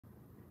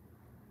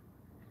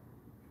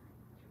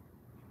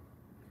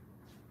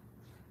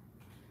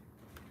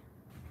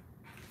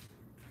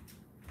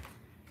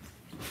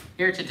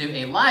here to do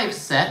a live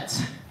set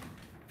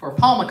for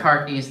Paul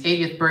McCartney's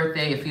 80th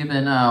birthday. If you've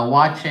been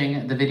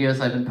watching the videos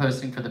I've been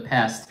posting for the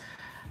past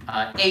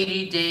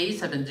 80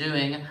 days, I've been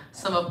doing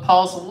some of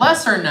Paul's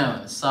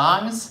lesser-known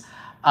songs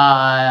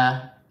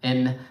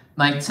in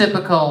my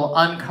typical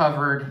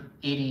uncovered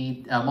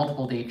 80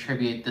 multiple-day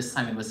tribute. This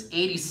time it was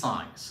 80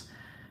 songs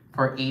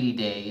for 80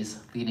 days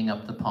leading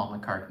up to Paul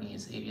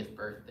McCartney's 80th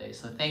birthday.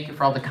 So thank you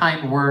for all the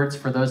kind words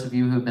for those of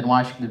you who've been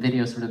watching the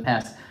videos for the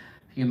past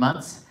few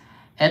months.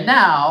 And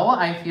now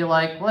I feel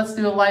like let's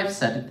do a live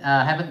set.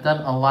 Haven't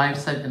done a live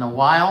set in a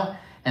while,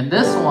 and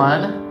this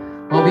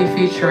one will be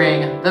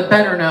featuring the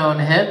better-known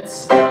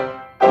hits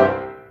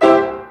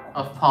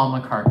of Paul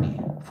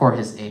McCartney for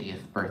his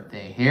 80th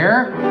birthday.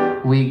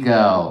 Here we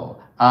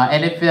go.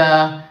 And if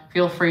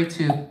feel free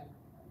to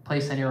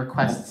place any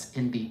requests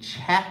in the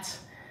chat.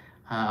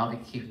 I'll be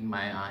keeping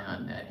my eye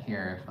on that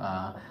here.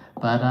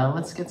 But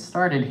let's get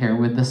started here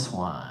with this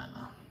one.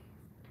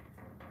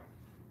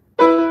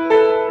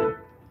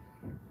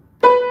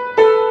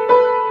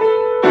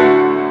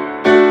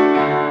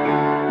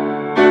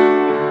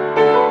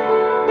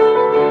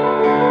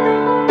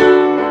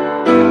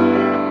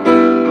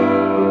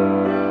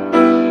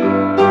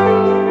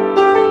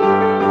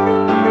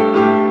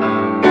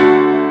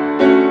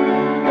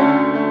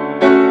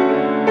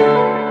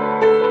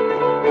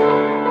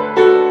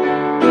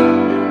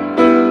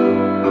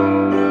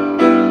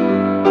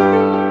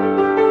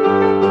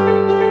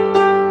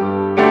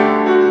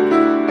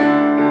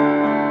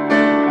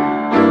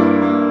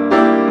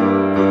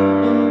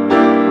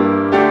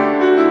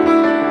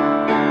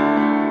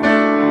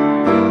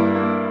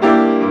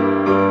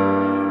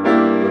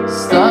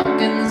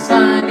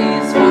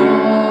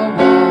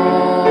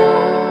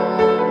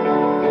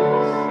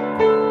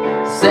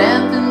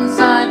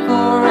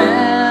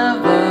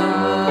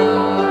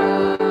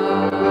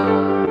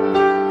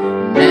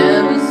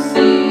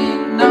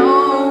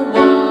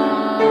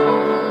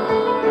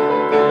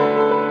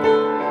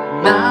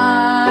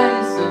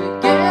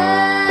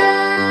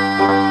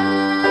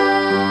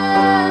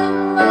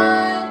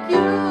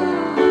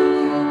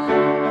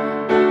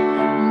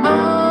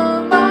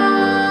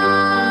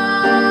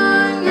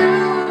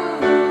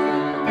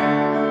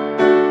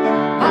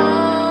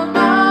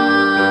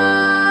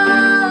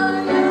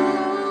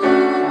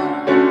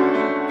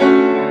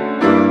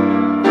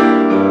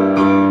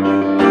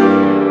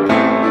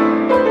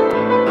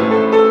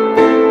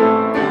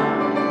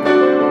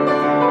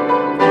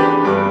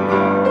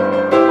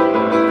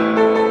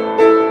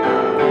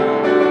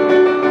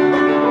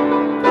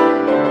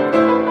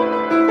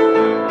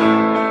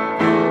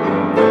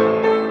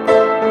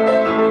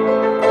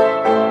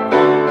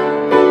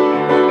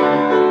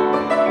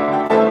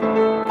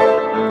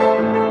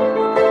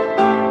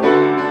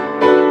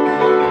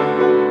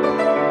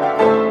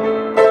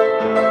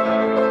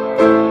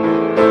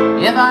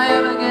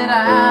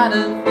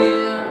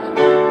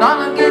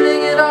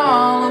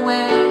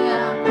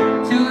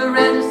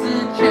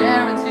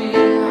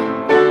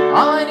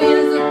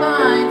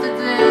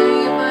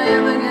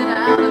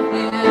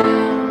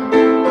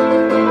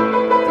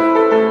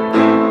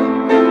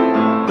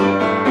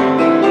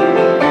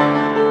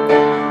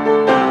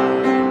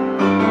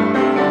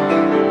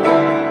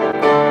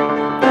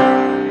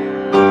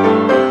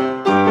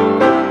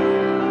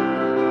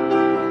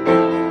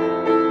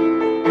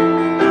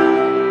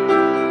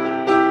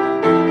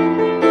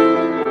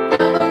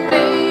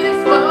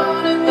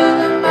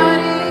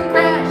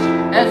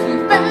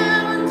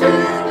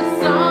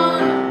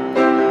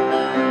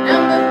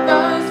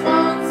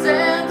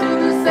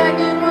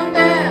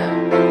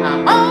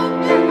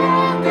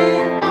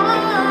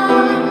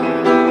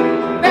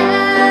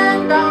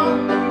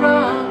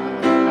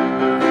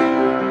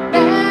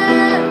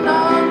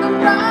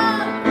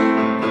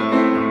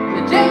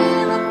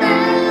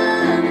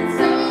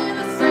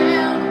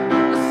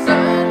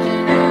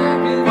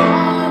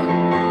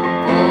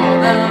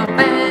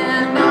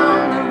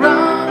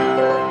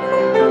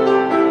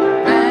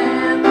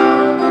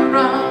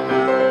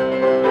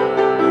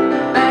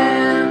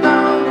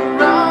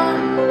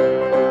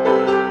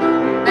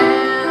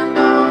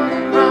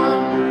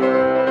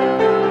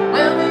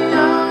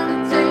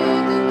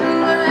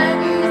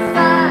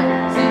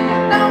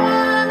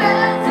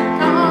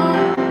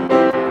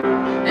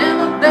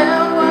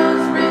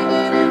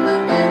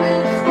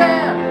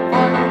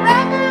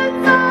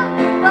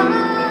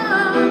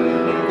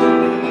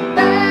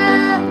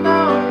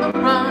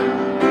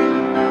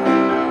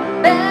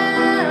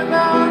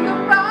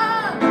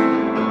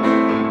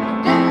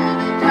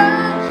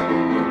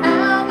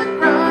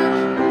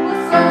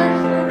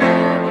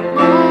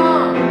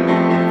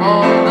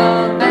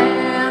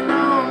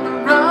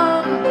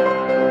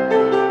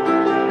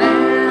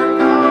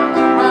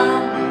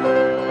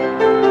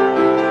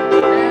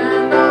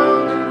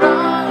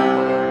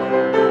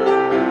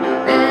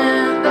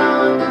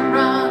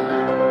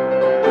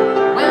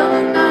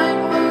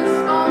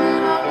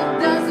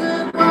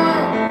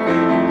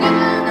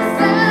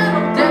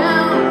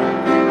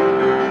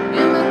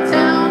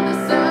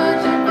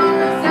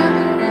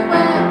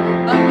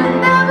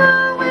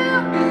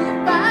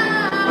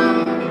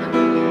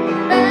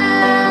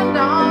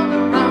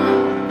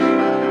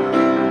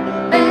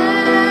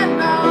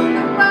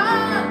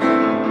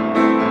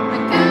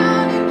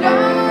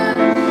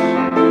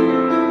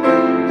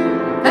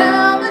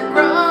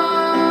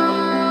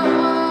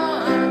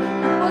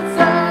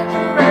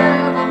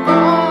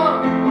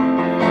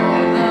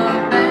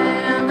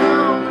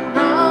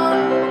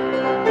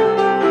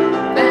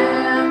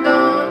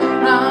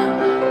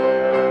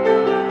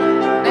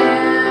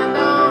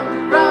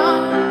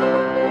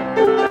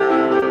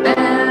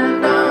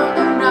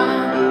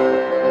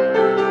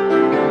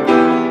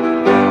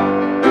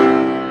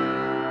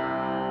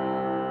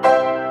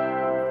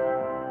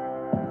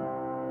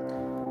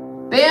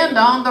 Band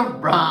on the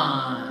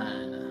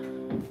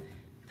Run.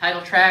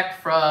 Title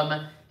track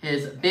from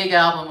his big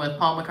album with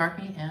Paul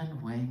McCartney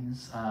and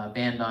Wings,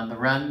 Band on the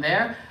Run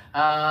there.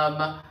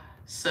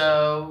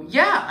 So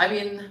yeah, I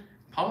mean,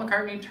 Paul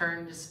McCartney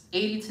turns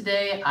 80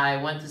 today.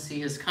 I went to see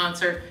his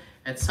concert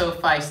at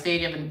SoFi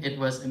Stadium, and it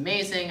was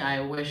amazing. I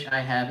wish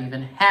I have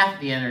even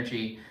half the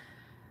energy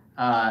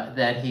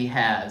that he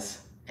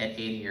has at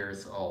 80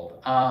 years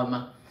old.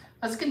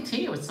 Let's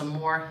continue with some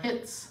more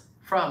hits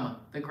from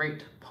the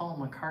great Paul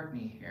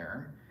McCartney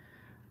here.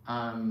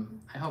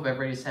 I hope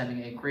everybody's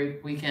having a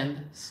great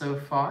weekend so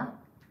far.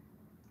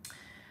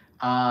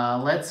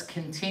 Let's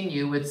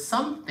continue with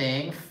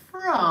something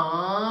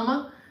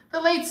from the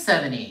late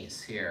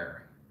 70s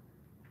here.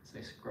 So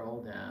I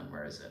scroll down,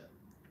 where is it?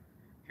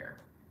 Here.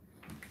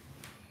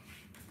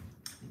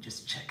 Let me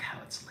just check how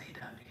it's laid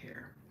out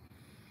here.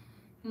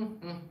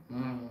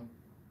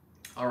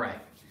 All right.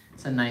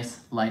 It's a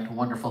nice, light,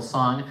 wonderful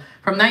song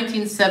from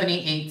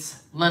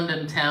 1978's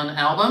London Town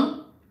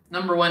album,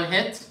 #1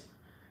 hit.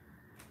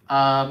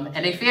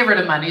 And a favorite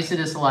of mine. I used to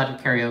do this a lot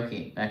at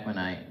karaoke back when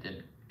I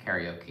did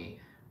karaoke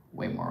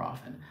way more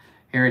often.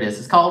 Here it is.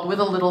 It's called With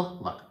a Little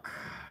Luck.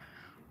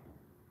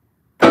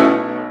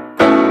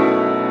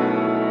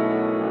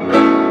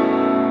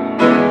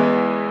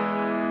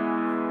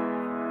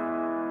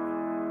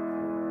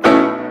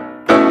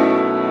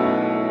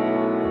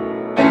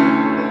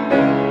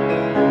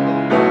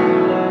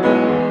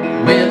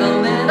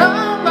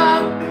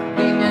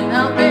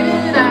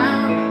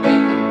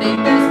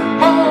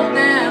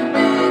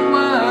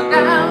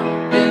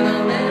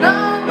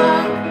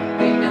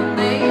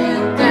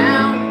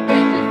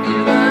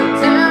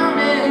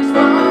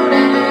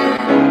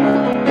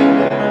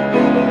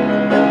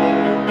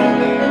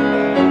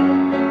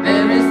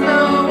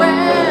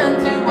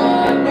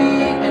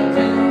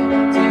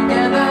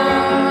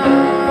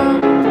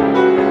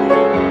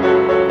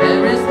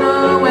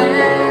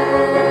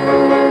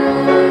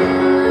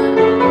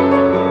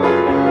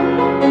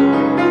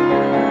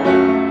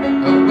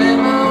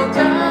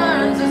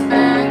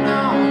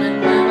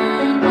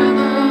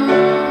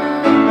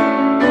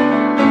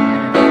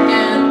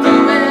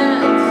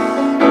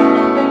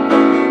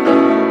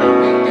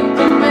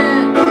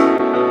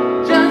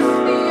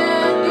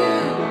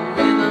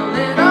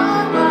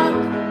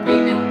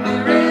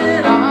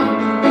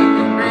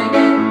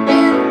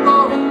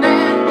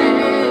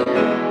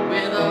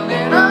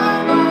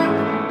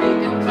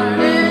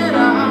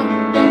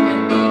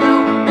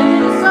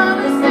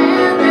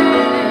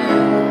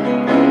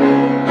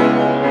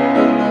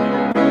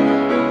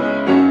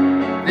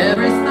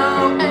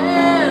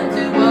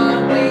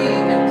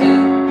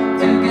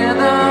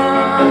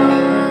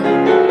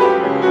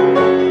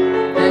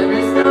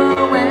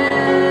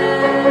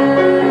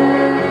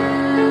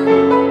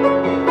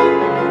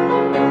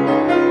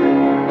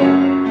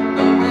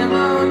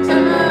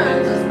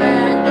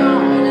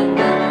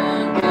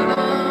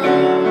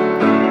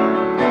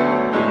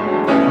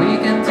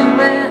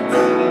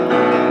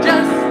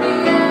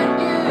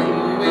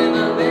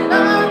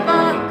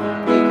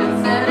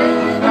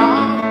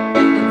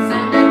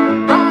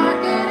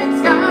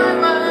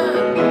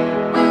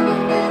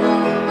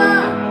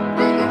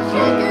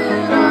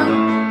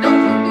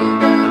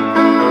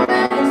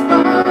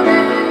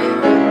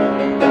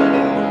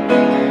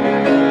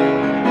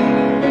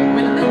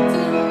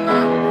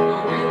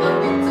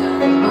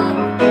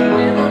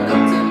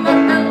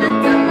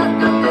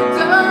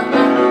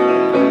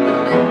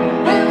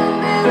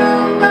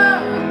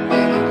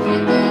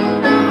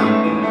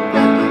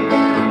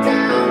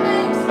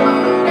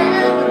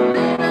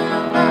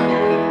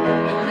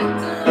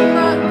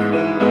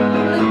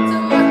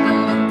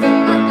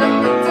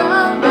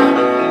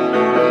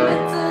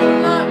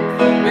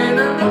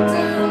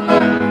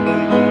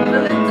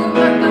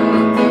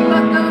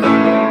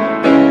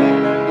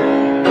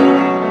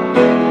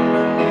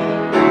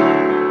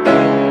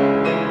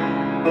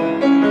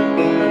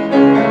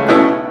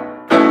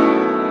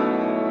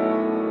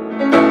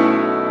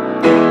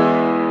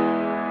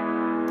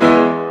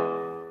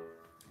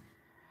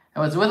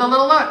 With a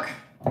Little Luck,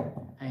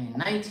 a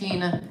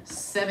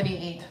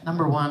 1978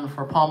 #1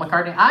 for Paul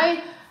McCartney.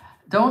 I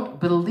don't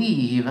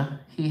believe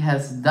he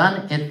has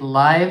done it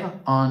live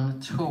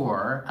on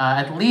tour,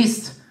 at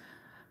least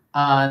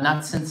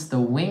not since the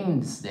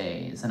Wings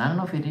days. And I don't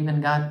know if it even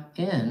got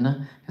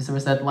in, because there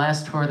was that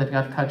last tour that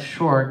got cut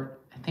short.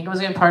 I think it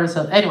was even part of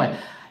the... Anyway,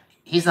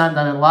 he's not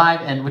done it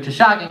live, and which is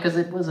shocking, because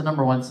it was a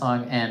 #1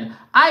 song, and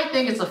I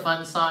think it's a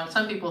fun song.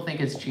 Some people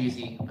think it's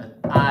cheesy, but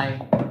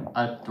I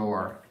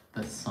adore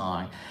the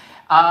song.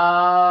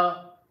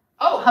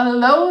 Oh,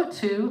 hello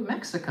to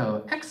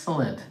Mexico.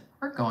 Excellent.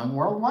 We're going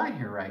worldwide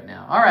here right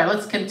now. All right,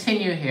 let's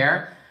continue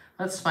here.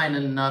 Let's find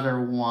another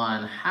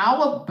one.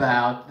 How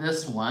about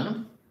this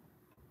one?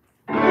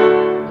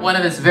 One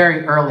of his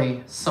very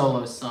early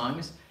solo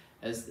songs.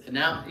 As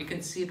now you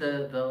can see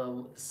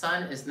the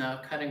sun is now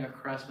cutting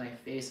across my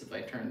face if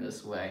I turn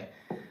this way.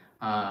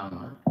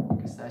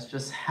 Because that's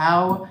just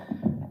how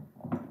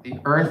the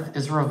earth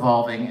is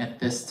revolving at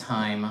this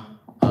time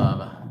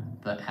of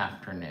the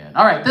afternoon.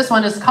 All right, this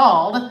one is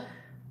called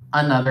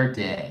another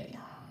day.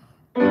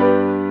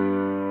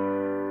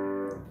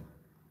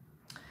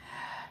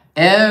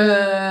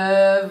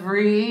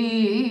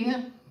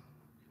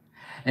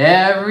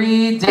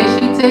 Every day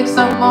she takes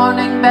a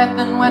morning bath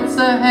and wets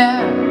her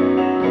hair,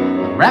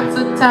 wraps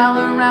a towel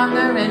around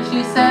her and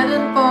she's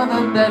heading for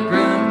the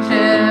bedroom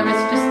chair.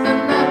 It's just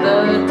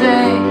another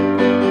day,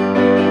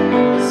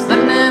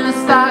 slipping in her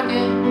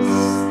stockings,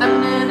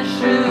 stepping in her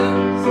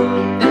shoes,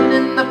 dipping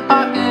in the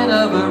pocket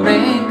of her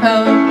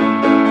raincoat.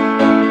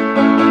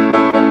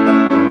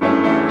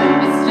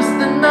 It's just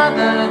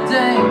another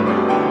day.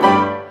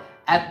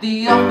 At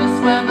the office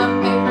where the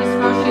papers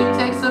grow, she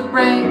takes a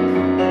break,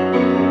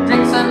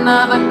 drinks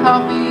another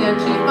coffee and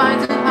she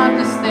finds it hard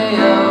to stay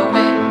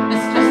awake.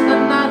 It's just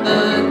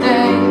another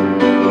day.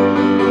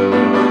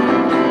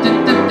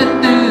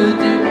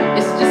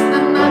 It's just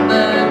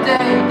another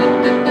day.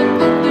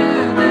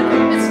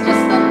 It's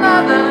just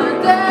another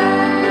day.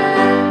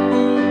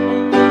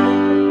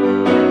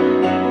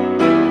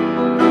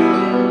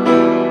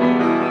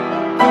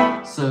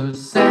 So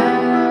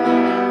sad,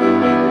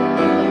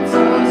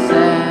 so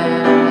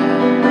sad.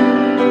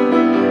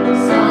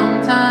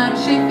 Sometimes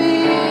she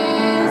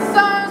feels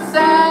so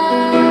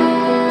sad,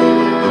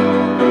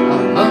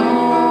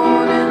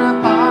 alone in a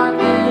park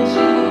and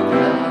she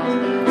cries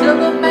till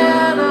the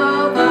man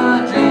of her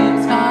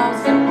dreams comes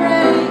to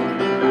break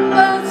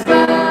the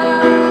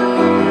spell.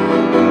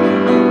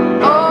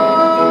 Oh,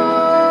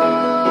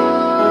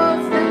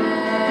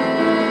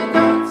 stay,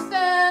 don't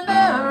stand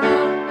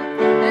around.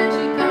 And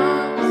she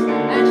comes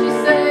and she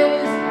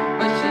stays,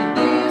 but she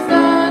leaves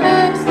the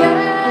next day.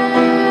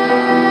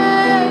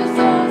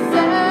 So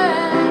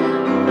sad.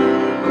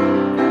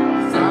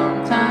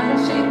 Sometimes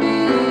she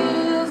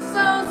feels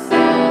so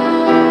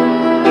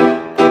sad.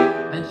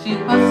 Then she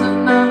puts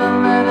another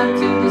letter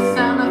to the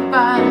sound of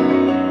fire.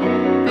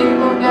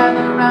 People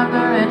gather around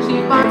her and she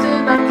finds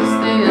enough to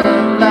stay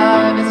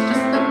alive. It's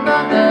just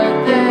another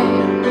day.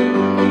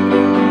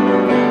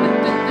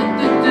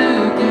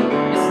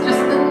 It's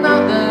just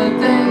another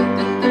day.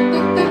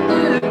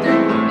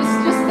 It's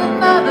just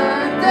another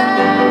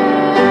day.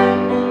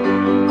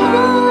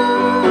 Ooh.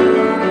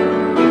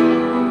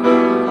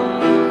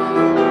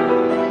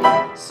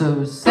 So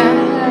sad,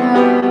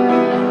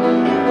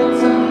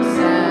 so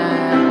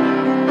sad.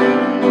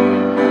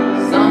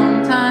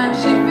 Sometimes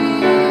she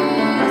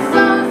feels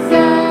so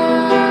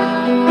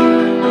sad,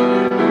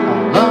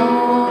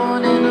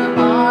 alone in a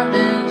park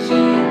and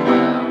she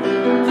dwells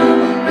till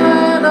the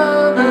man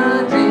of her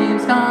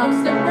dreams comes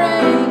to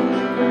break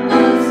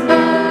the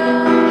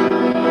spell.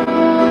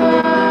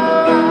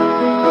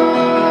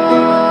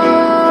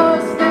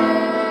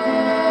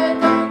 Stay,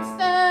 don't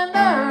stand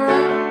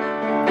around.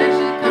 And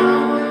she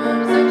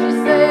comes and she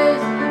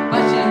stays,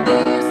 but she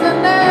leaves the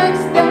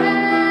next day.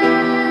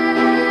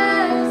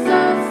 So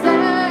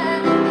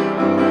sad.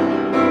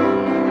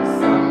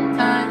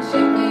 Sometimes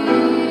she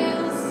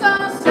feels so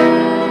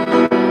sad.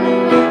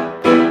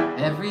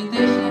 Every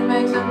day she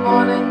makes a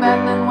morning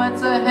bath and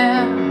wets her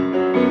hair,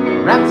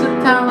 wraps a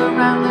towel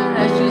around her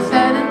as she's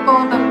heading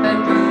for the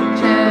bedroom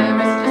chair.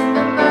 It's just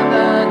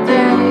another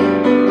day.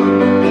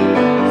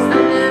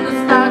 Stepping in her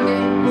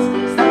stockings,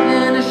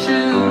 stepping in her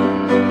shoes,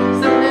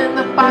 stepping in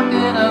the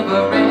pocket of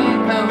her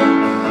raincoat.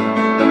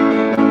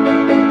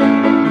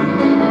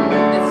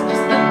 It's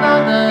just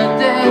another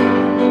day.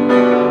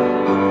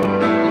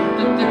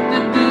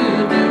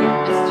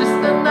 It's just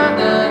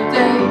another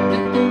day.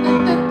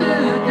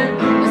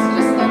 It's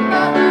just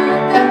another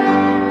day.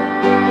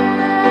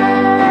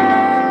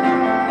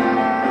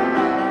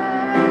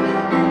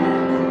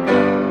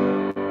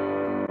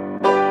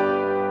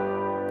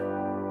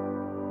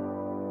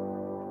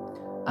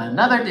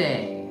 Another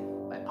Day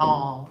by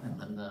Paul and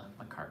Linda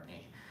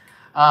McCartney.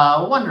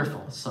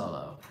 Wonderful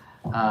solo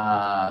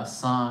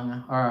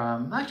song.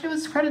 Or actually, it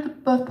was credited to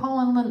both Paul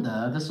and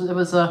Linda. It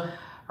was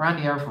around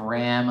the era of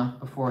Ram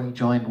before he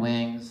joined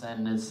Wings,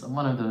 and it's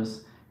one of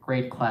those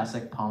great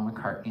classic Paul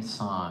McCartney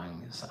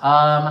songs.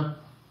 How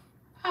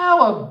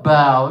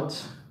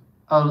about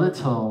a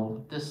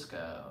little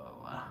disco?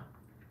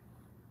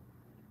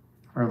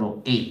 Or a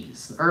little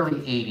 80s,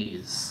 early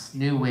 80s,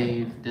 new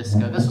wave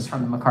disco. This was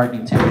from the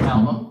McCartney 2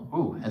 album.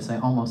 Ooh, as I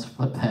almost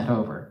flipped that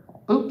over.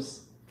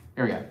 Oops,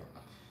 here we go.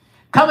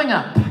 Coming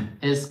Up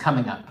is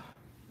Coming Up.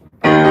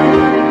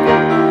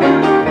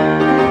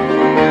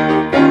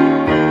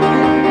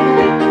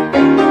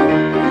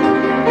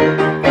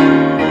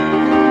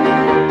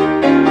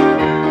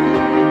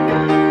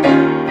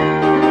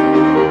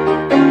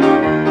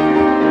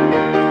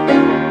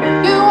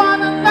 You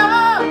want a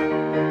love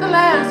to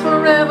last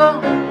forever,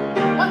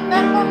 one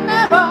that will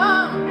never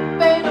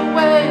fade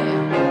away.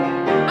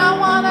 I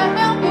want to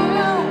help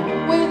you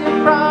with your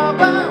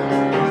problems.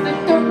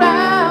 Stick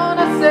around,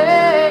 I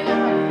say,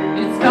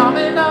 it's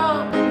coming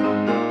up.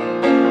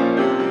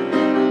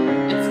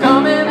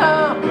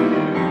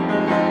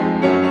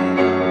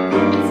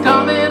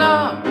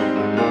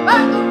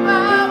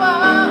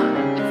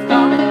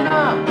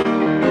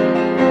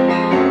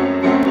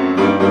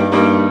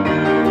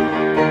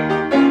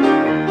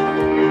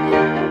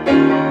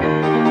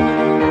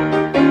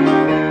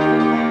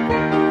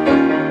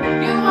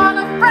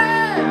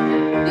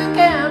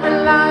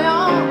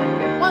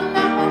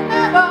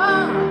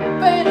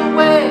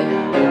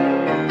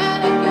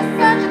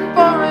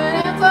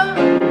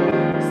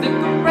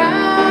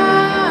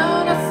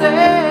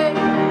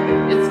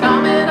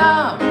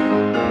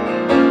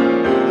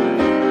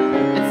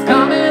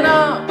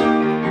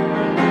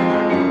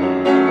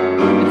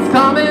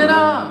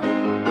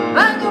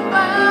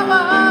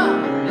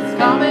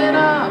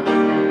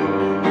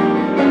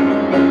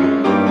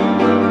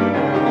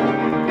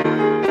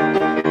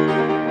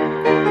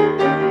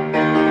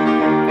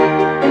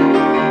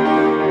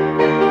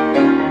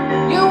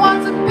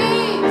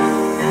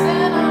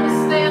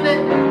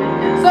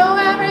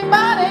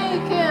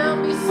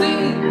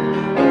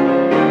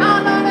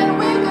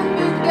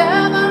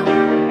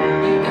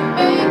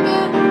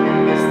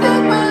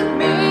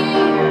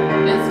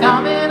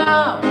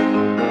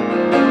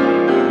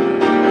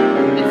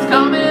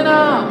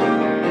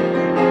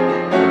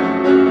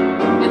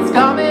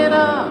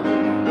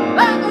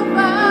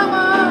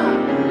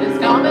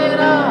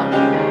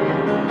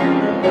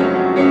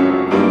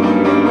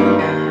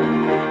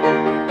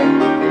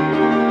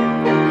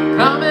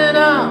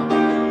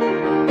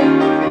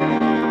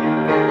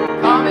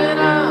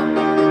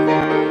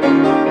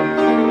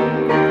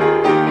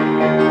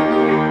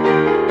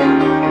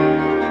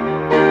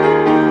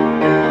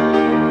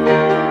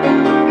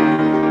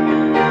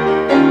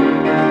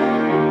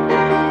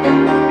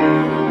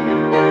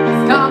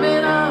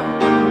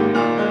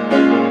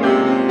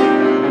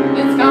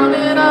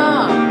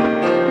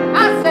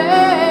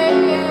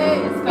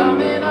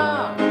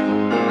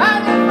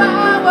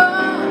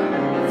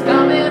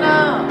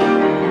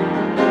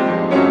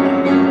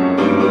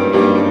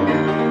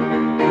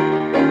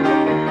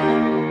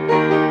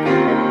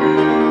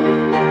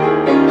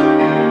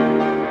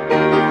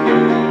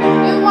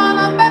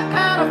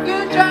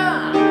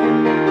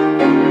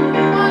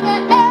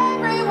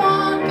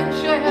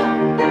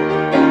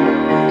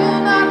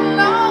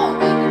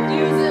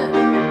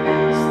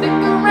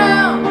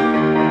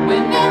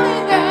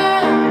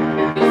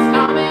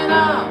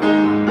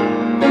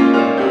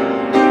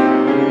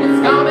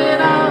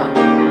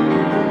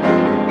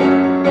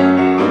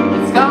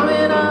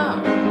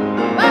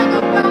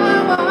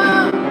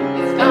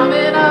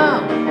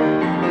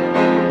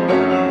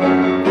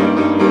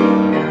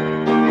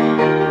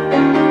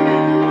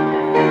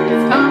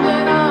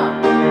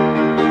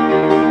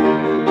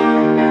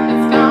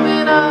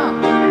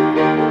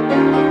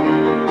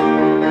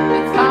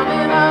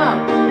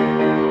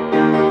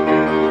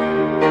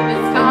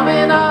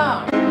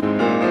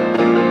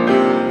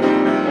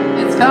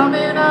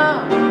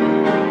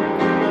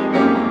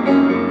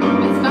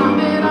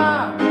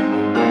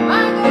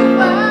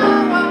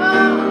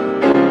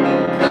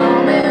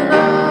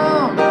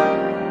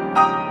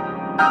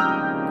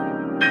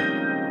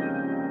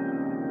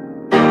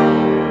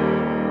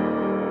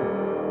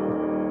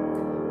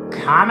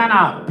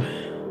 Coming Up.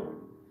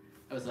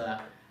 It was a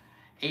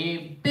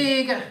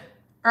big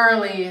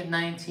early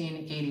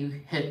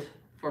 1980 hit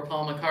for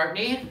Paul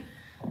McCartney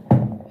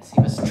as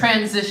he was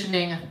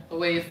transitioning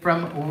away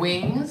from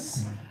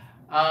Wings.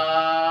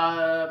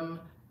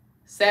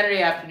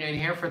 Saturday afternoon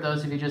here, for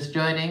those of you just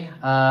joining,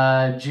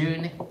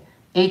 June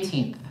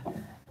 18th,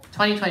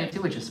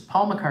 2022, which is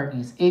Paul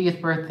McCartney's 80th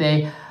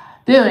birthday,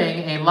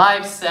 doing a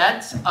live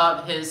set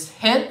of his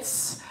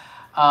hits.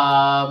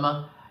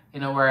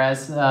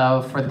 Whereas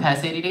for the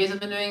past 80 days I've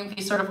been doing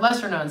these sort of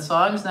lesser known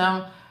songs,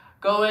 now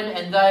going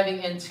and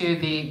diving into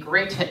the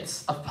great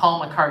hits of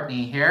Paul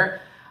McCartney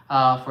here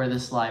for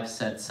this live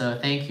set. So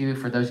thank you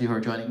for those of you who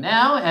are joining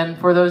now, and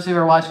for those who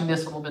are watching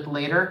this a little bit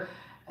later.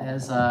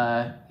 As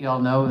you all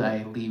know,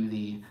 I leave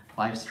the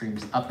live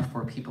streams up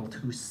for people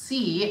to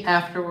see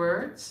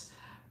afterwards.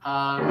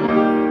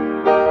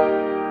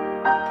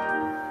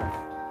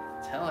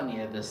 Telling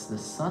you, this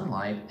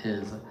sunlight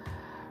is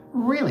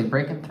really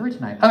breaking through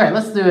tonight. Okay,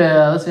 let's do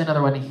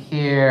another one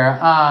here.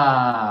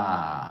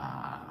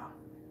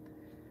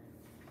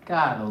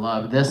 Gotta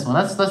love this one.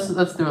 Let's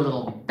do a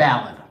little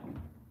ballad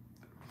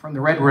from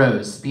the Red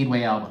Rose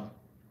Speedway album.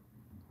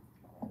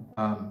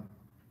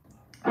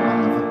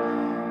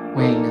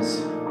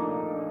 Wings'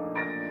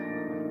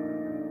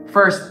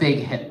 first big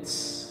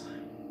hits.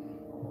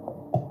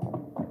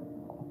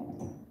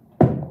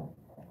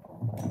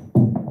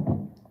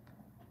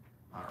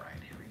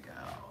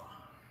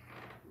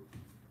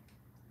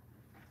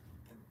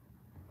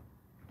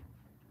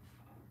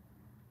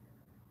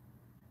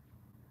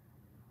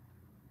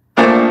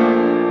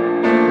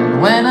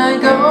 When I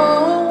go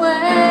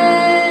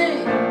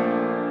away,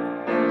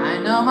 I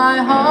know my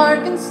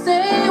heart can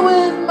stay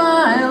with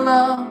my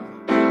love.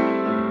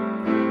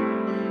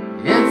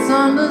 It's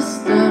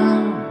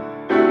understood,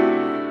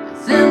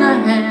 it's in the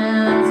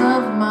hands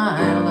of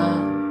my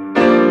love.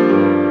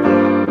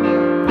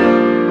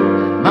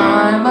 And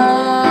my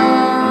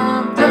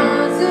love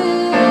does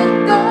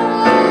it go.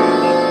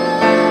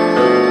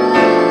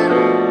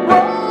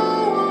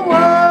 Whoa,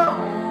 whoa,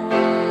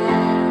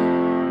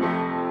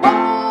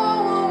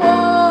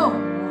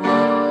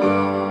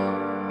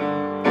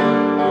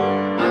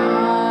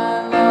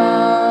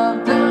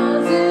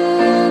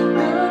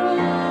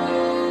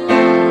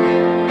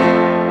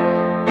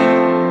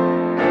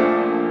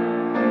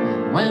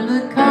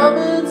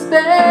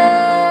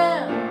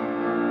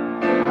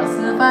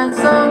 find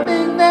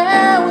something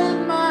there with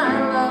my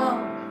love.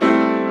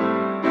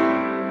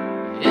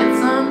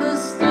 It's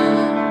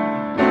understood,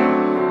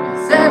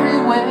 it's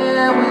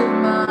everywhere with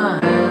my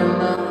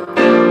love.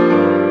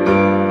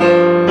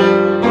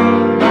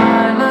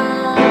 My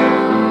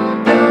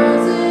love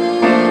does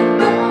it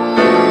go.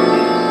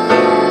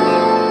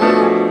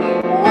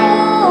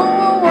 Whoa,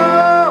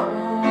 whoa,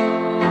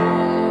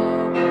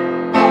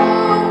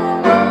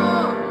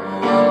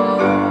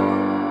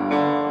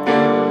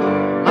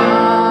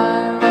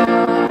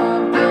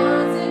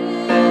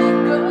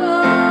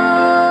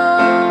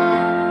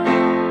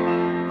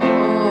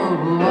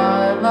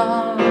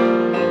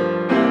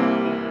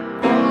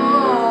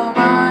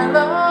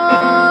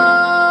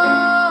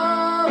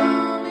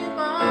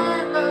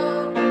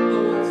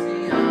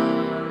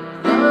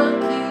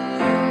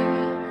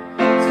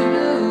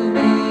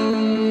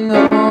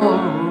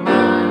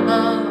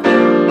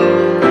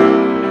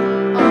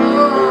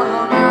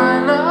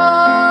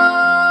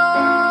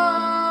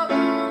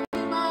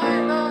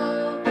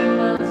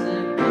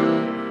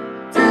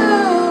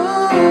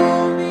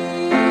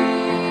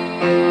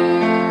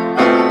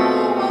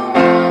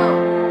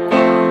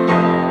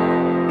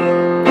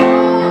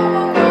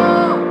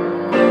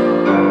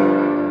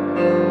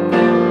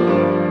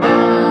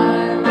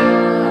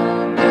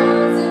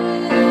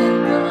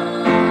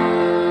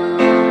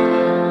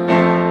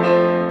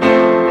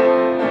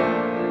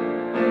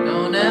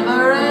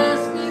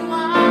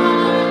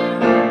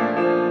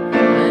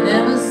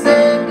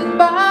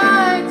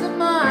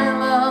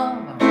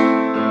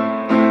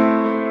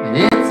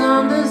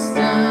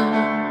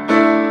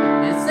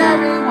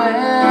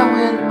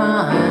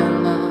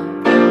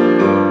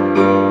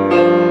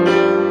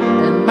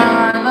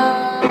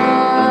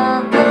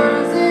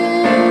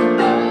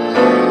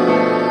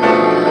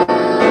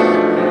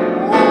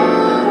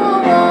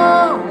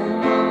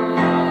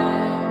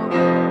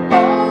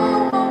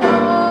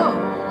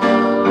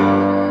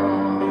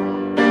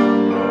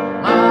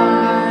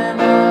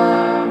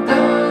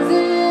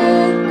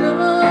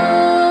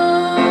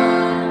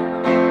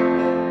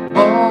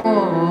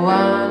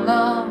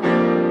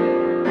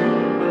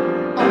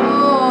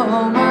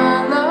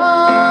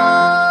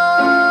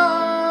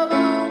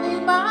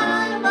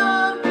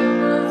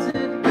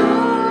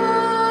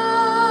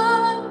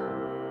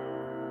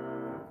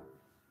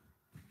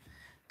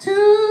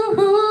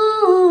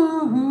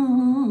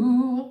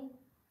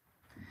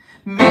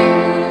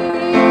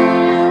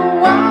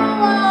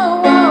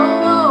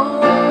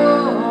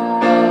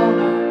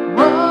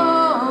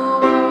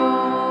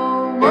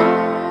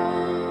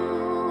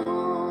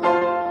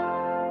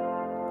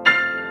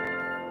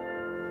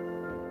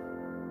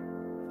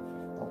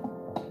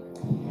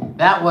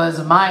 That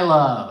was My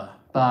Love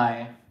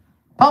by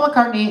Paul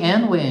McCartney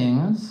and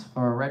Wings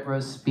for Red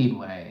Rose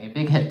Speedway, a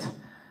big hit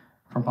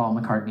from Paul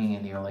McCartney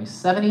in the early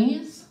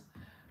 70s.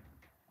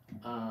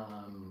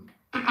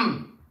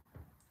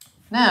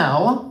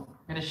 Now,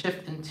 we're going to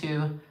shift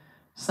into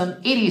some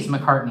 80s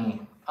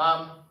McCartney.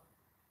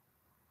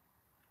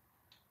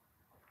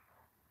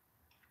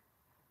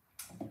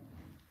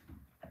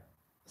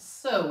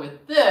 So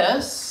with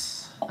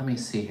this, let me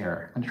see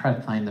here. I'm going to try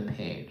to find the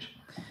page.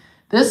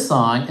 This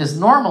song is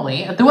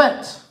normally a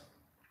duet,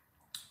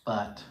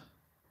 but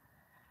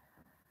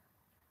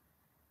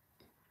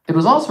it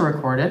was also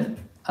recorded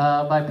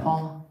by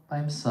Paul by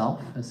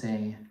himself as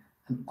an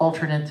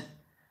alternate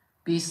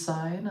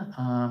B-side.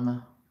 I don't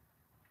know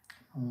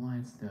why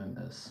it's doing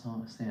this. So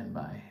I'll stand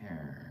by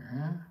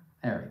here.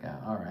 There we go.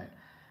 All right.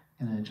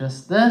 I'm going to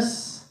adjust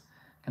this.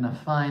 I'm going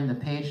to find the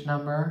page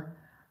number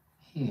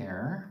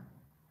here.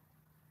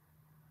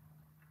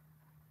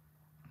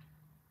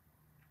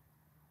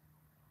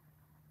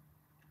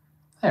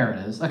 There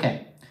it is. Okay.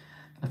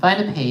 I'm going to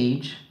find a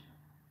page.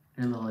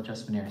 Do a little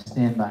adjustment here.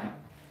 Stand by.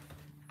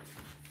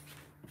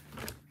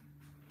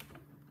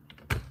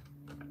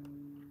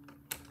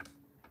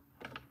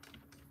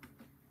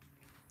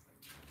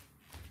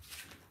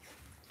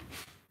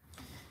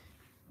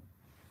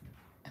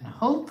 And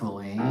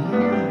hopefully...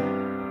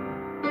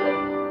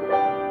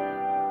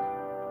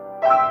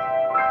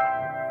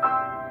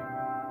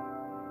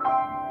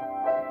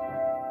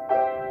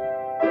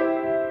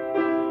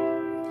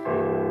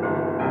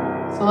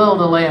 a little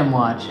delay I'm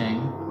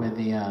watching with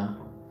the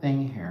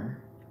thing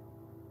here.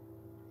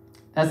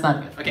 That's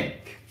not good. Okay.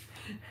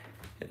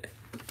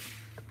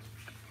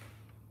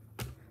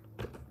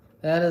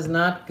 That is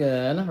not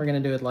good. We're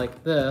going to do it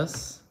like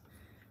this.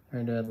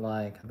 We're going to do it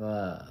like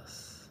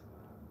this.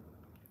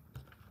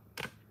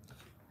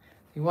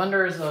 The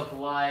wonders of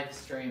live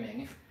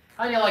streaming.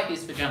 How do you like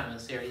these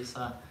pajamas here? These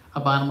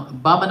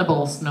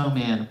abominable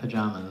snowman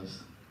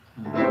pajamas.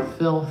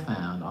 Phil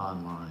found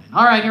online.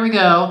 All right, here we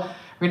go.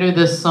 We're going to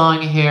do this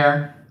song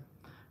here.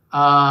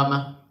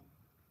 A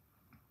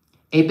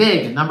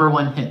big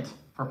 #1 hit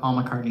for Paul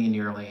McCartney in the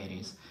early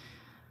 80s.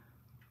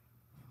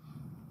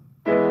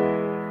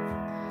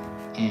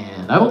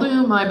 And I will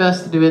do my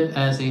best to do it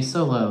as a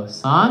solo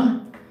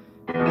song.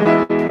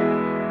 Trying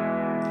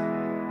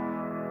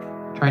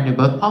to do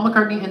both Paul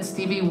McCartney and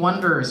Stevie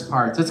Wonder's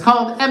parts. It's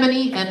called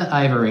Ebony and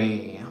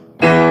Ivory.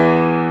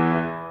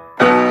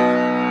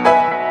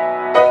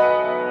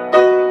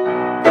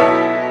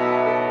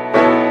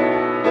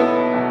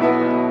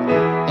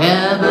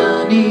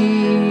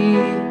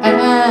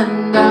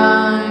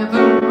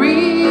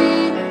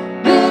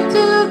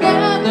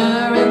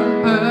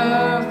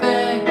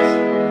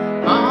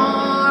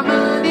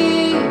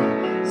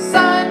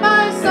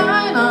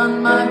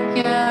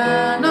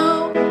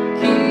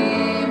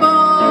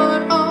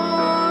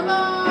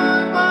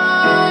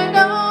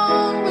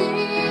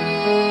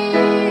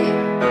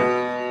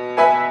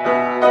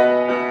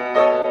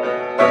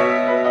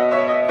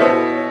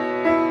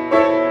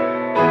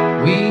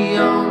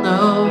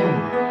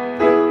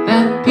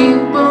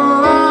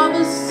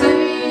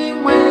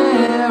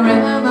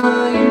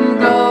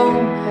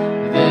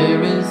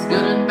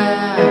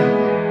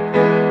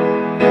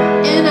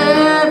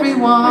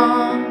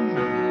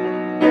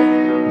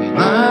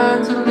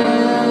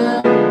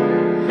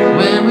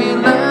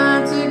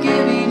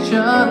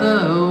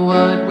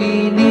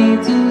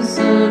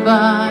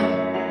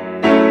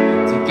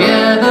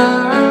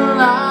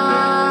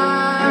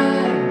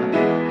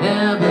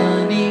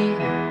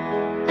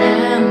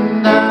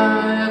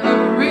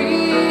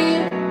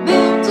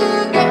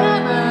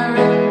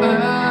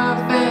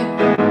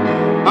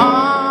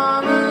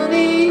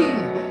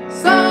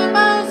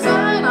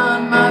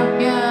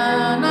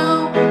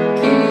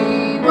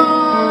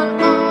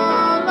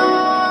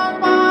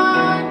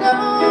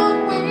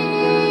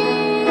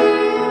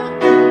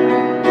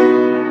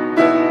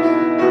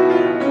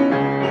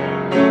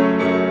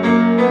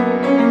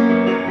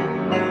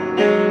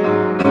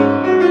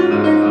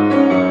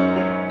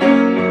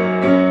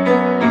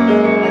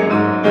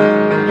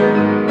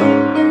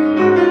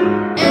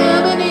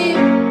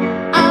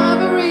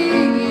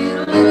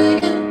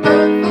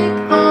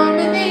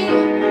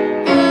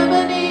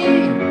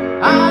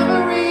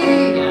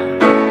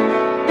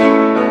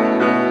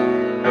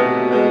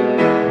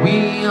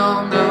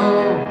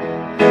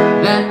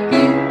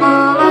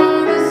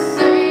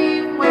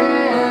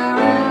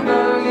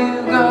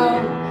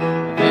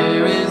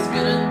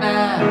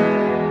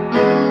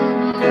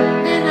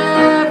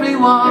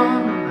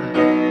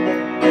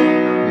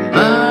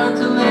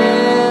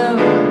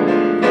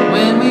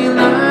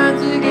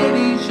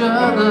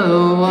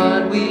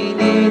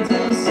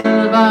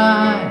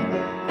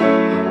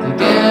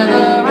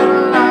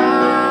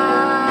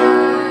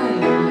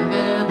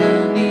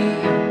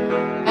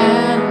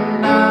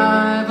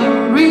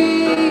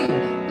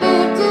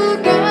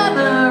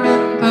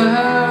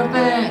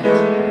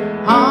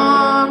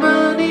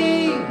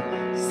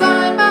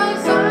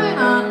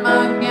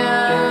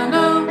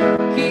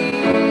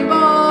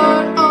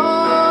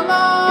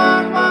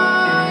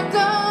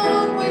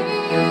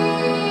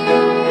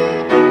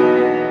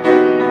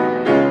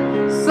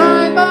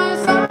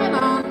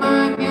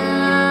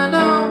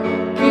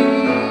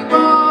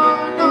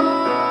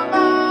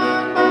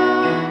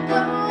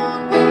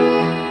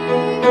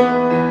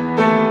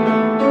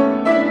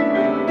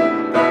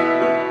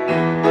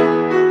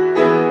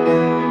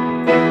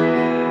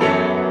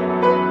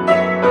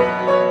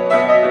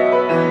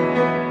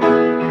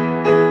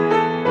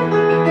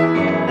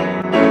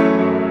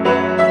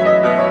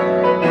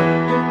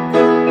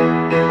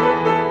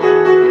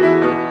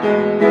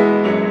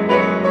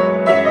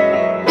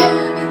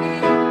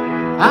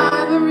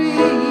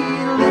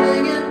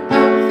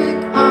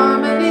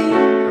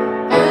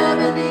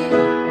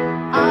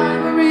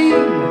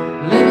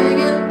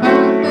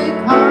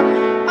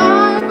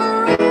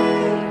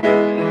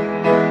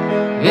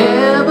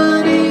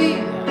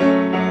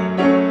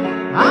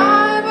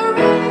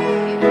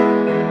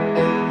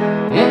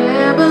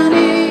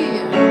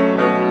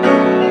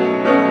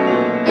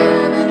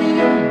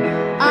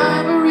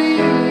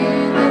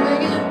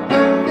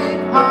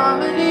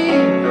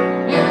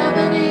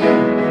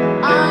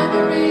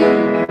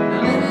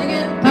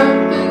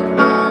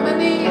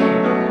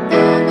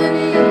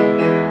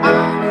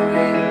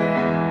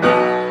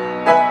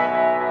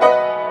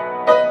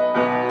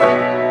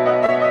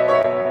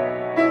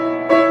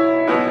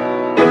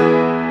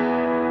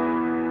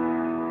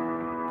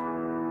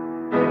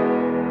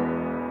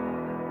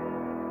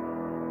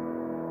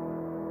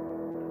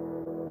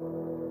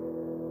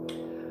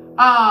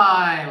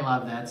 I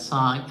love that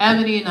song.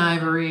 Ebony and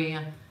Ivory,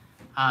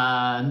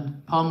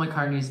 Paul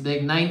McCartney's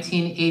big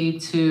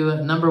 1982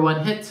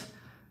 #1 hit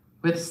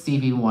with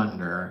Stevie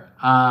Wonder.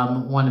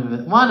 One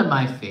of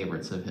my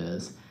favorites of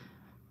his.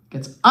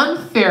 Gets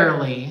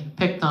unfairly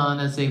picked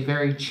on as a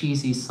very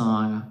cheesy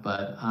song,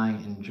 but I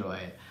enjoy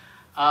it.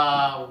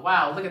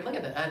 Wow, look at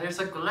that. There's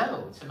a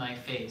glow to my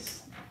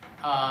face.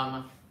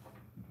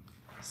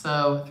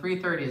 So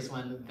 3:30 is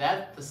when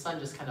the sun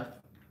just kind of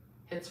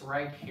hits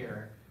right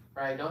here,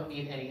 where I don't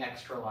need any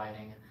extra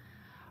lighting.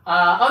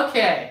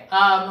 Okay,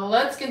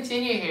 let's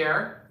continue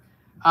here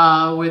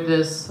with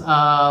this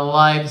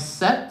live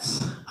set.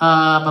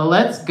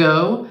 Let's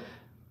go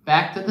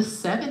back to the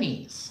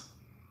 70s.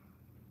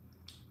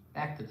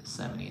 Back to the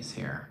 70s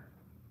here.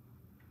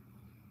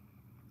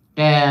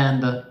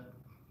 And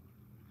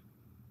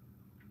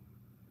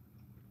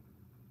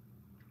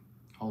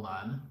hold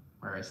on,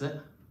 where is it?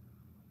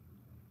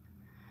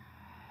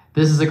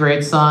 This is a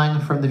great song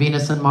from the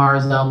Venus and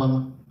Mars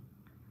album.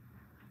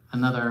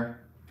 Another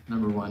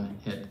 #1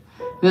 hit.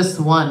 This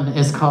one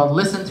is called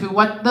Listen to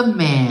What the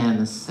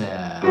Man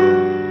Said.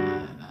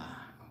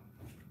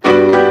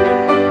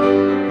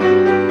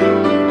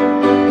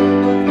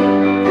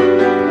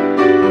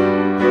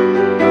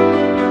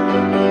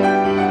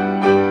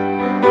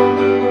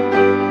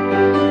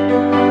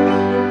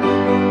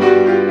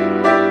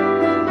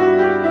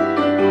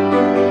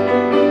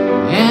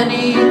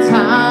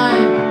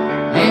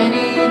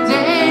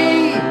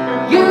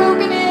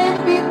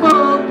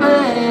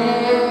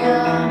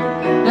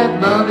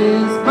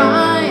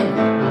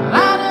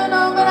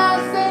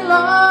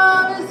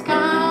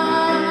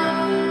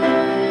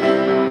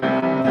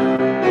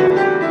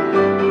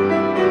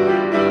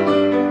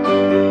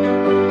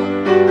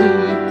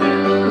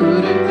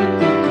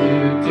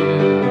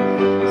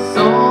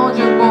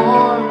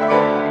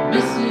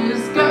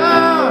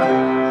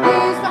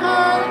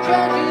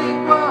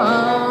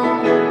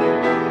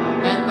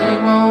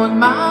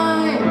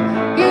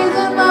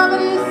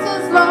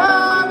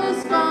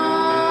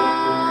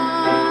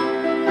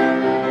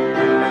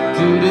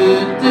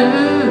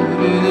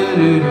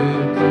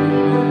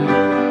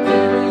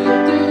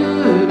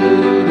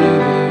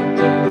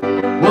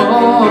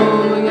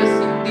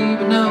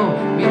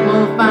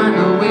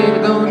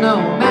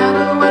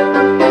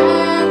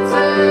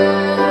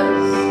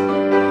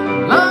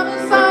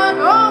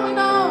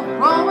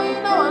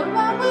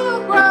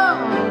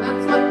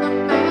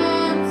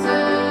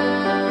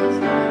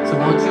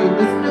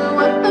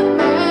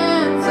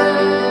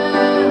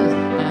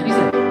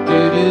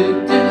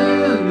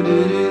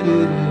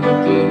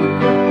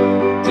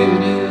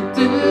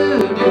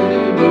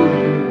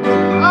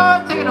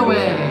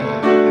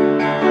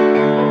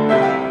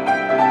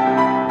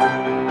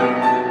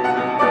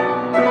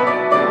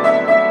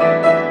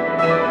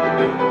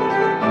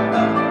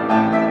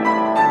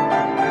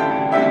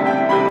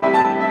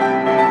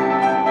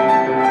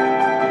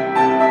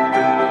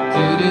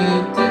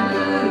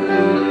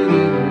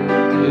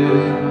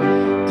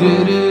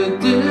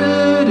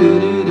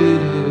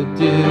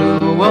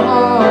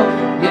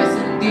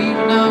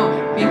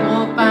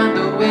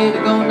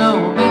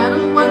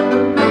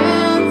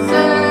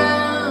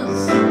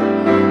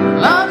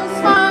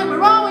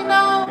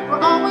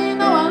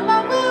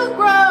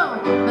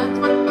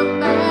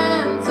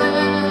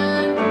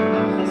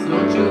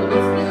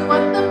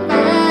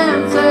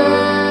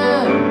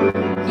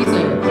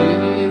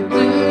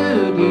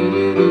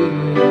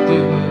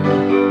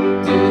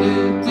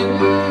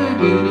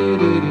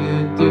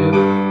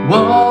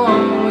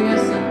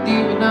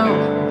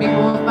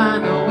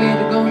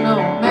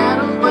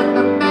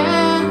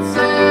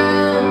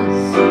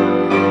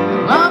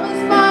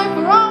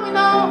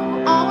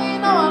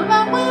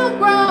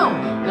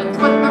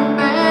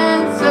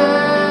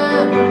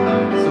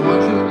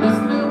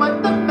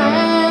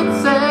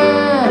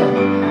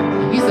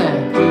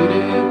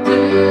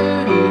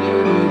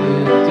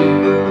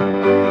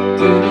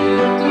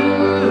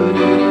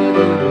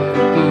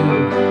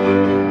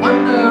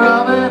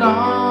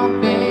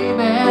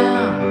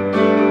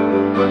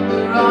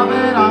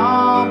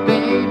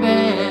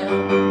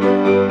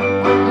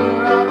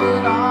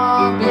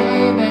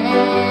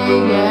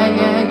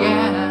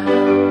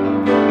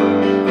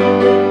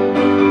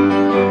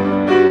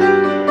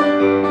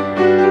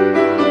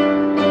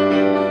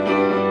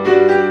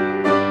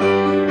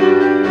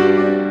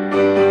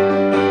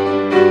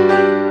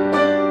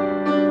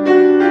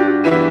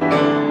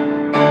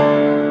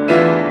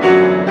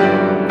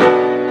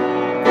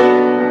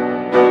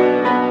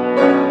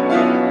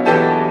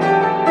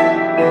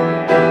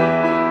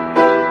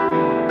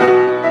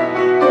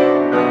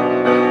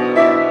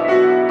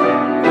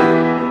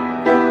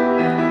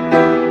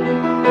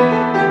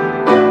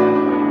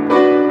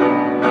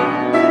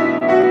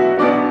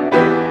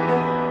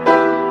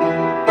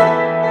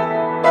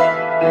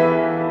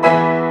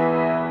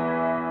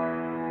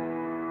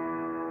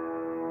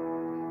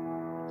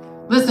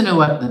 Listen to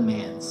What the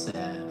Man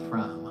Said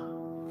from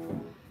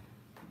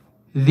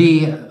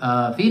the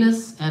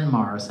Venus and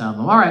Mars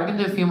album. All right, I'm going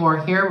to do a few more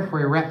here before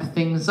we wrap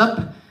things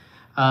up.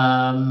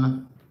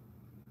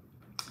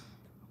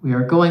 we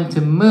are going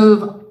to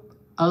move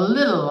a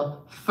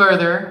little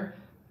further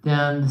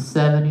down the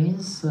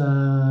 70s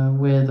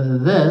with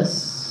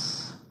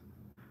this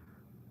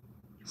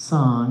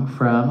song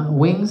from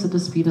Wings at the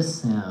Speed of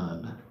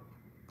Sound.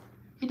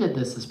 He did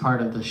this as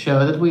part of the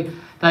show that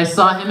I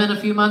saw him in a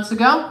few months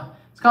ago.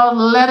 It's called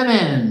Let Him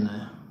In.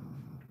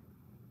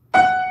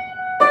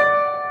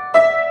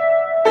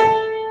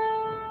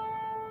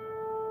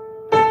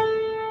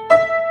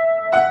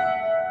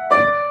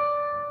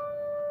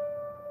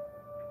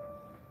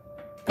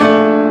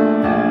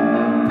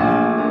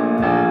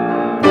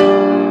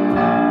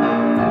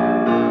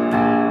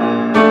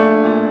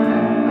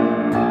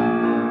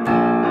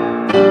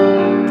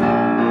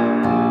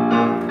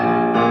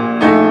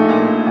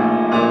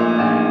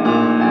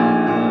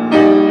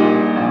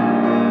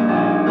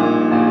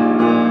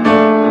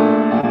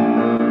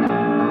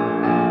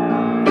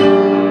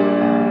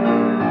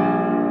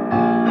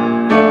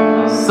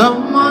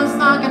 Someone's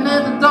knocking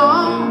at the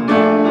door.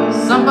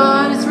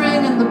 Somebody's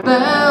ringing the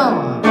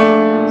bell.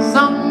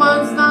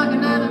 Someone's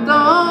knocking at the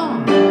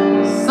door.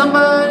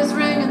 Somebody's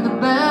ringing the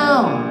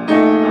bell.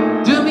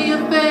 Do me a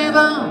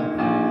favor,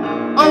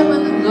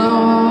 open the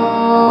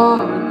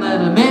door and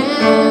let him in.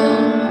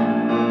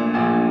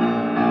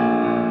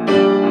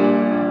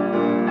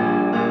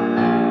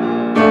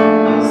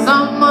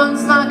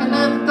 Someone's knocking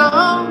at the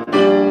door.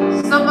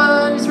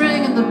 Somebody's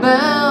ringing the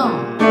bell.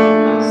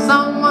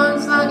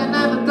 Someone's knocking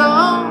at the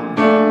door.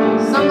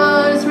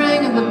 Somebody's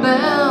ringing the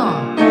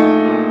bell.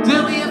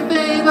 Do me a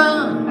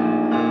favor,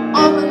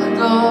 open the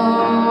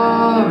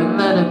door and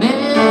let him in.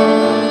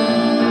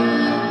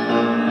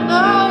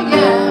 Oh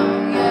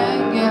yeah,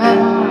 yeah,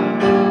 yeah.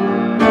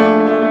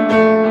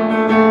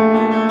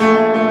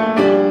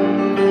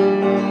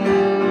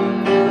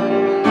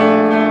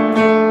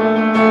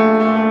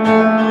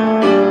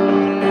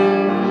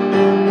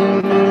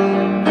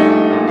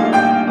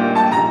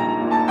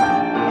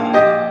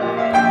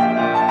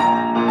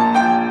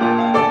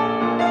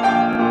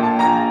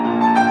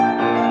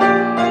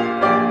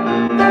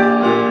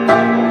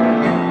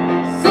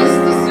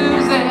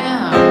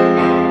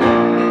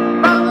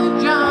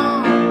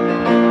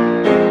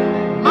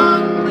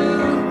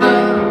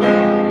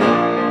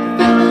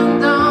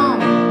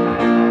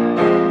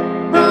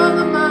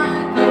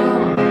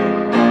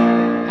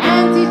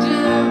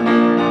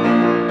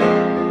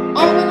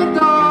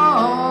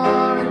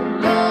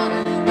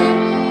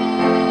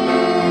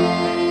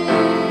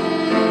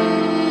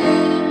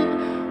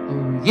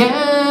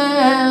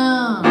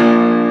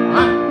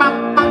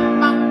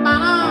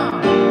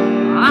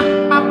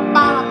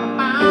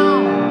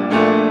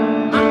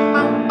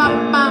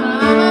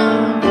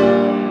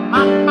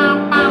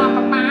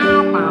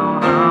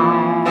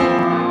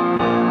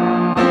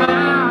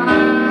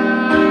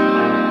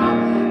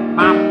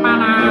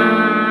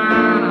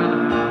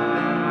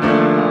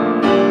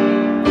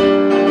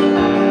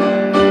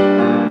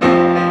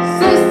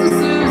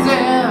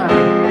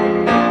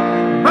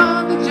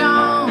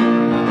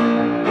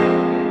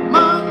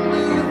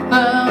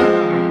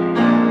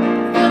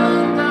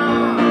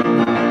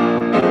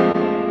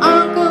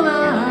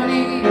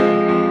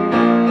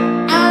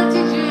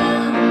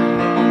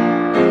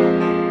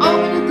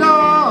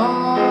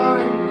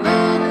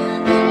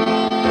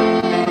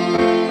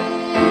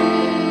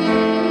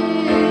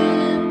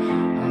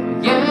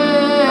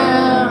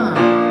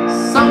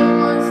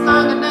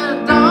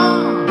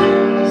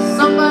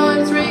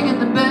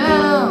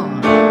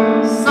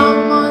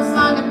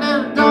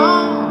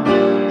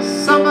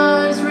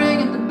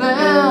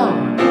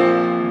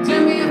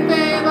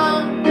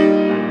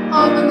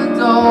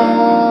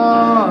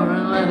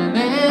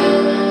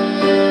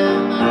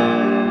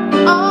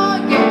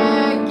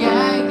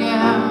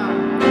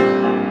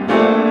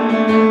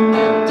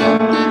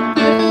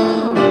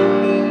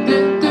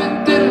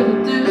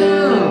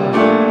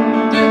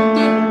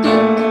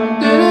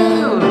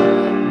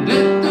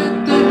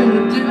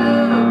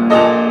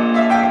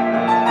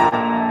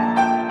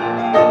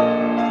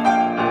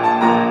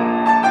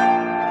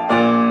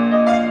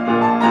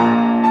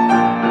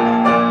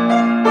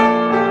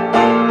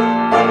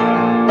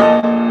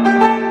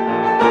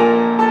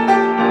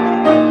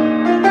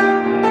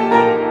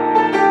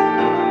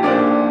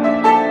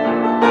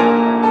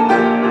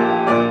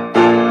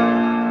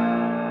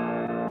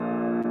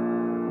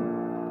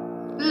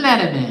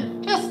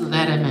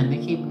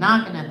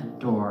 Knocking at the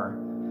door.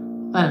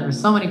 Let him, there's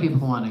so many people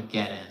who want to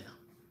get in.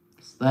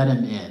 Just let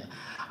him in.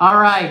 All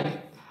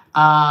right.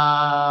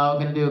 We're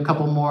going to do a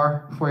couple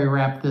more before we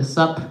wrap this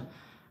up.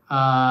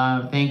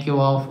 Thank you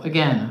all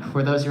again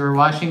for those who are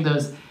watching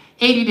those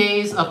 80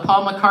 days of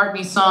Paul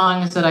McCartney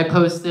songs that I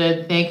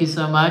posted. Thank you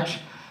so much.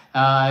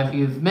 If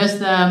you've missed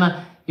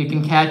them, you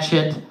can catch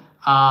it in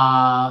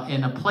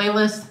a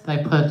playlist that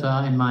I put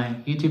in my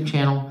YouTube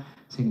channel,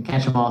 so you can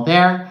catch them all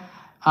there.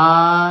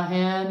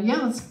 And yeah,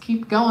 let's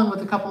keep going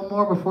with a couple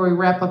more before we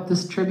wrap up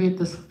this tribute,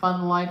 this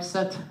fun live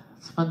set.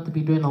 It's fun to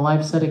be doing a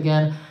live set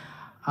again.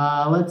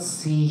 Let's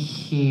see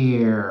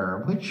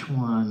here. Which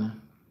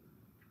one?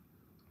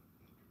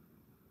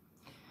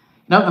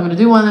 No, I'm going to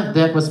do one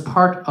that was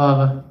part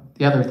of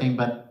the other thing,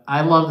 but I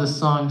love this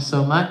song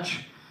so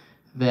much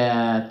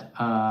that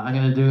I'm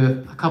going to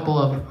do a couple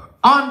of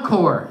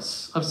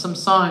encores of some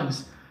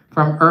songs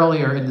from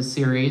earlier in the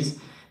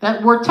series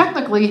that were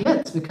technically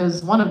hits,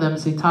 because one of them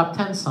is a top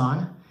 10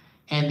 song,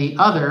 and the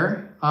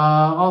other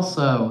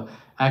also,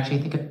 actually,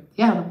 I think,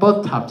 yeah, they're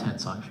both top 10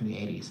 songs from the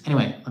 80s.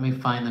 Anyway, let me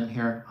find them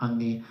here on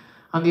the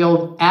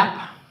old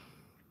app.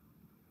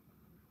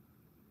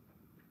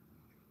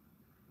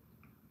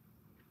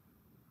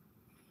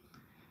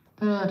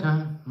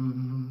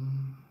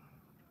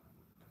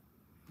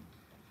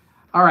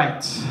 All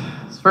right,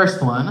 this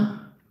first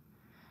one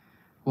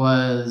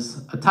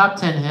was a top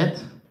 10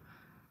 hit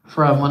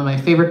from one of my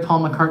favorite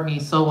Paul McCartney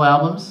solo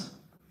albums,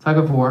 Tug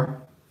of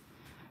War.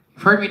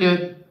 You've heard me do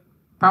it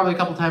probably a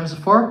couple times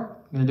before.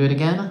 I'm gonna do it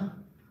again.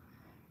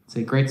 It's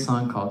a great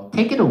song called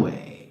Take It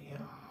Away.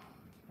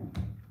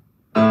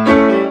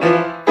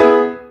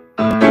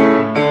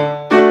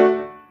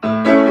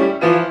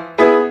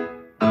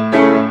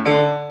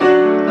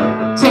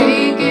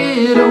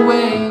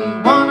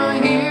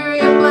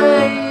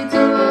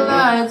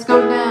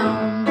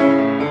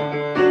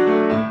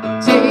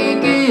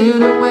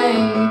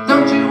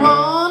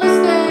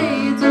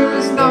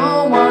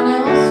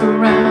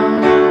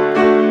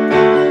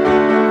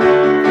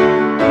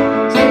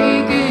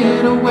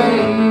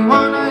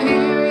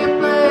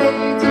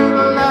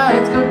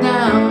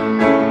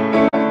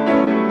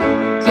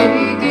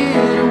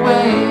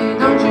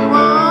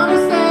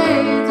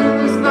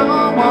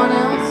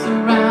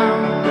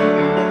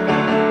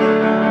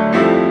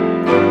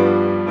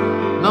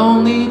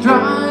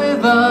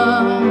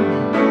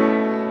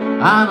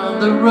 Out on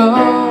the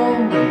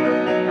road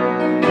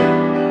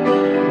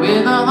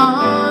with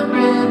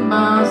 100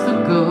 miles to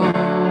go.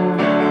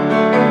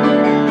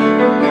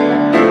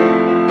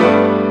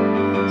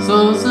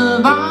 So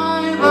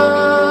survivor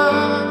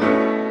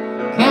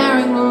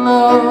carrying the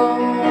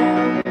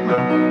load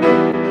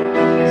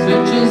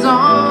switches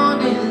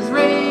on his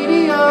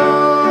radio.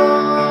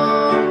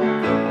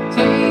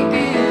 Take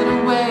it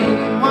away,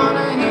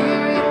 wanna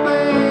hear you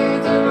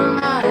play till the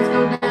lights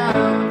go down.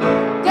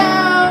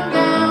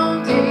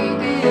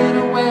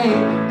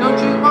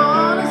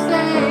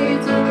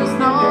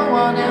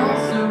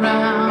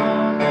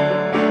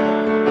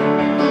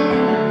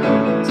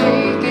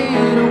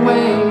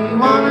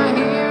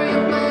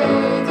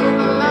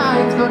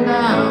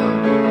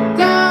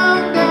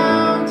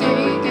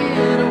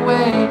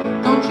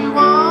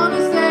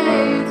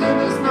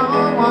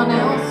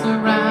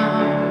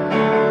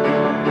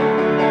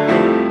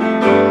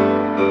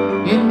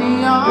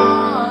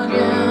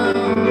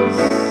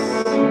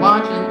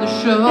 Watching the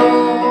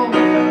show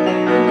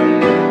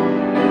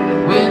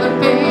with a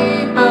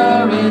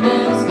paper in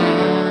his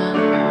hand,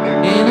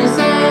 in his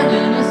hand,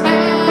 in his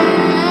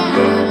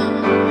hand,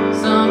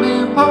 some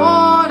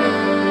important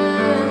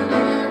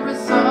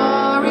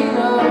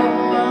impresario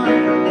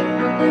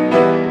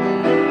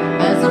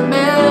has a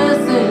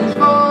message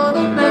for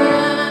the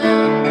band.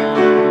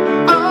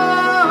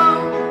 Oh,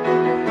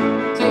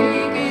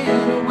 take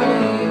it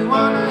away,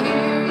 wanna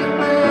hear you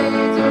play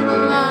till the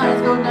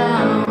lights go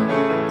down.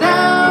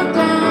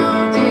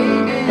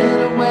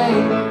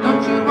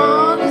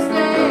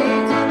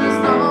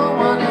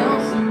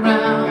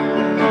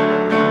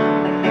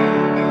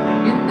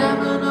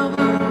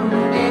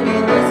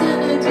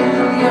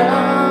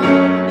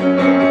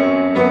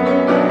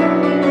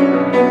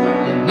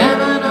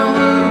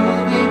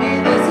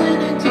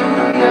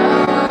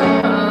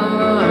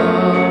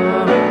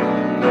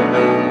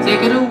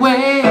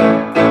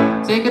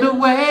 Take it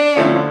away.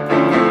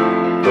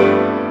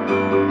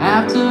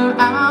 After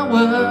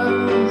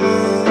hours,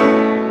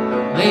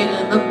 late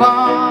in the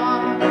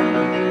bar,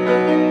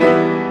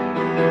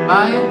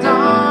 by a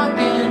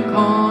darkened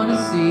corner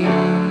seat,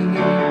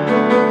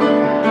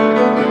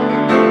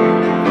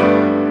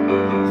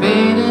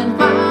 faded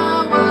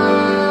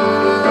flowers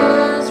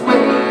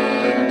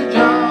wait in the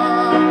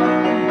jar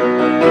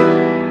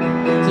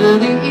till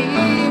the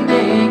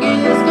evening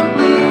is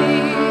complete.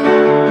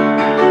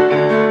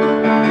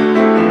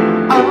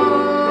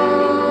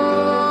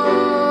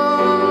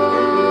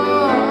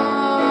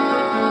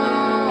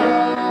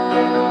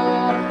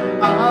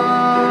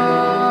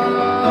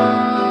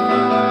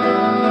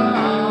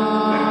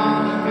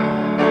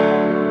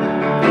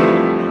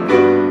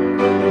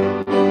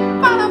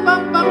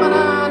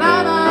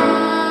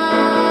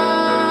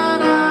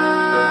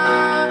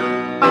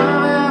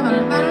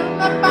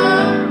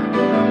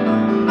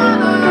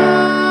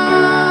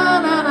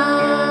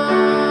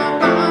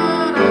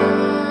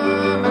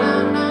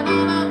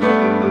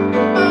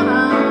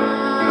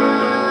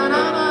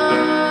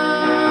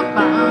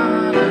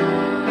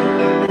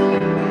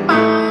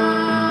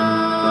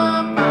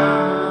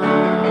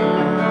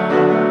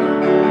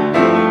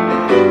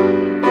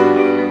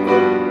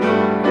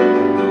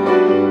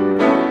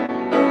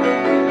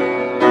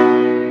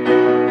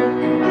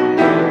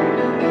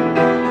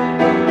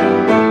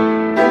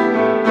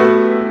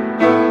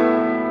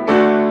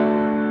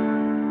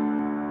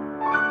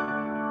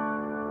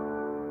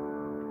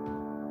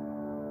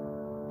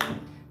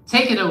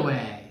 Take It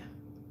Away,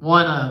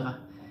 one of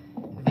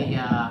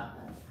the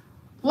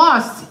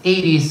lost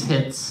 80s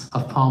hits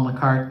of Paul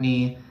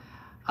McCartney.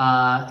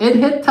 It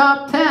hit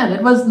top 10.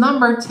 It was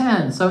number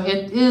 10. So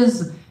it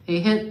is a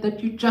hit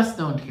that you just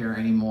don't hear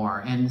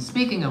anymore. And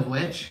speaking of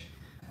which,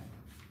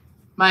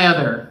 my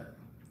other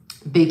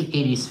big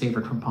 80s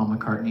favorite from Paul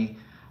McCartney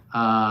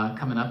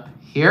coming up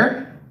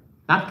here.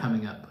 Not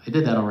coming up. I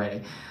did that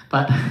already.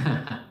 But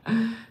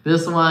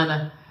this one,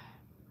 I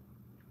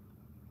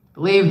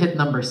believe, hit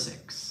number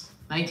 6.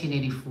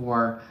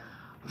 1984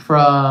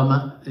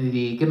 from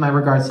the Give My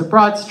Regards to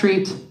Broad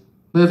Street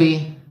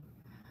movie.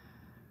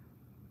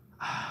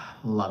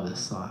 Love this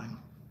song.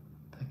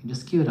 I can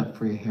just cue it up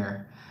for you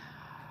here.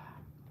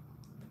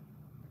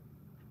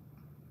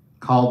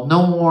 Called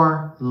No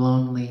More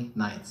Lonely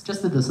Nights.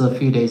 Just did this a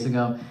few days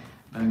ago,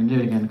 but I'm going to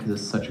do it again because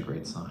it's such a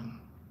great song.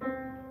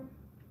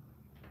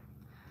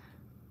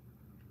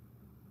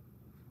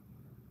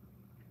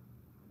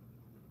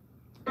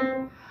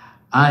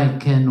 I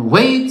can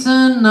wait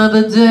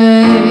another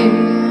day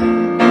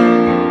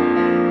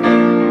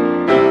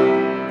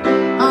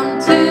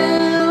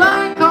until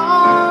I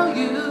call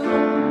you.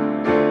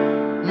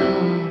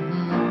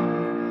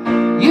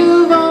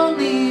 You've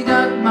only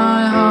got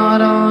my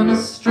heart on a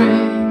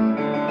string,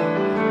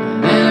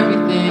 and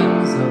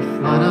everything's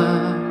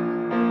aflutter.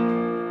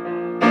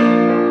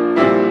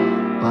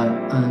 But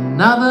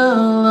another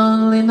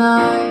lonely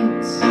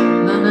night,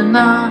 na na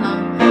na na,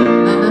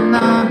 na na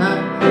na na,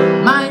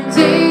 might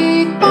take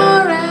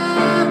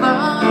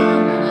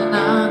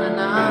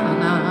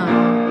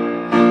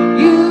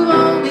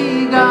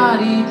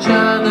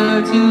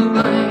to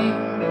blame.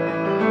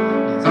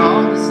 It's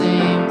all the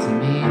same to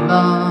me,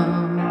 love,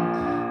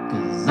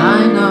 'cause I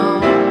know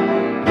what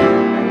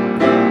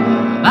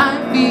I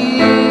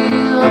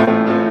feel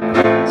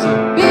to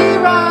be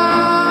right.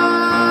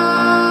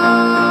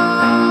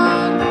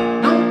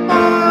 No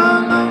more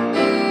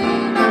lonely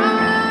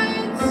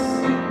nights.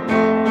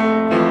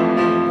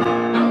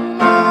 No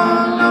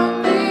more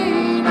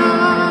lonely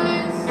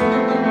nights.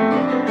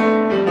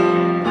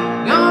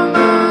 You're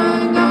my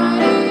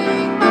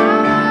guiding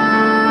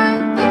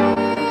light.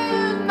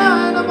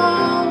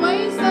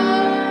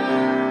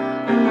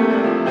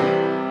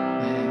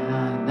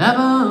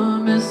 Never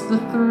miss the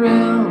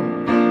thrill,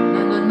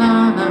 na na na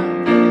na,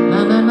 na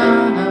na na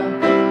na,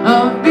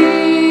 of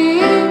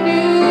being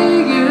near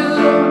you,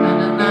 na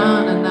na na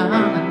na na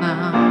na.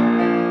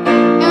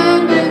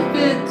 And if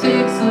it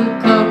takes a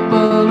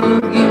couple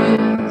of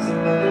years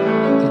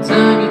to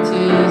turn your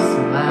tears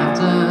to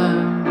laughter,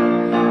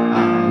 I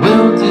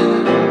will do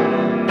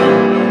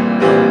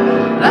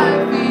what I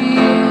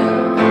feel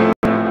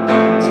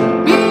to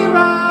be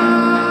right.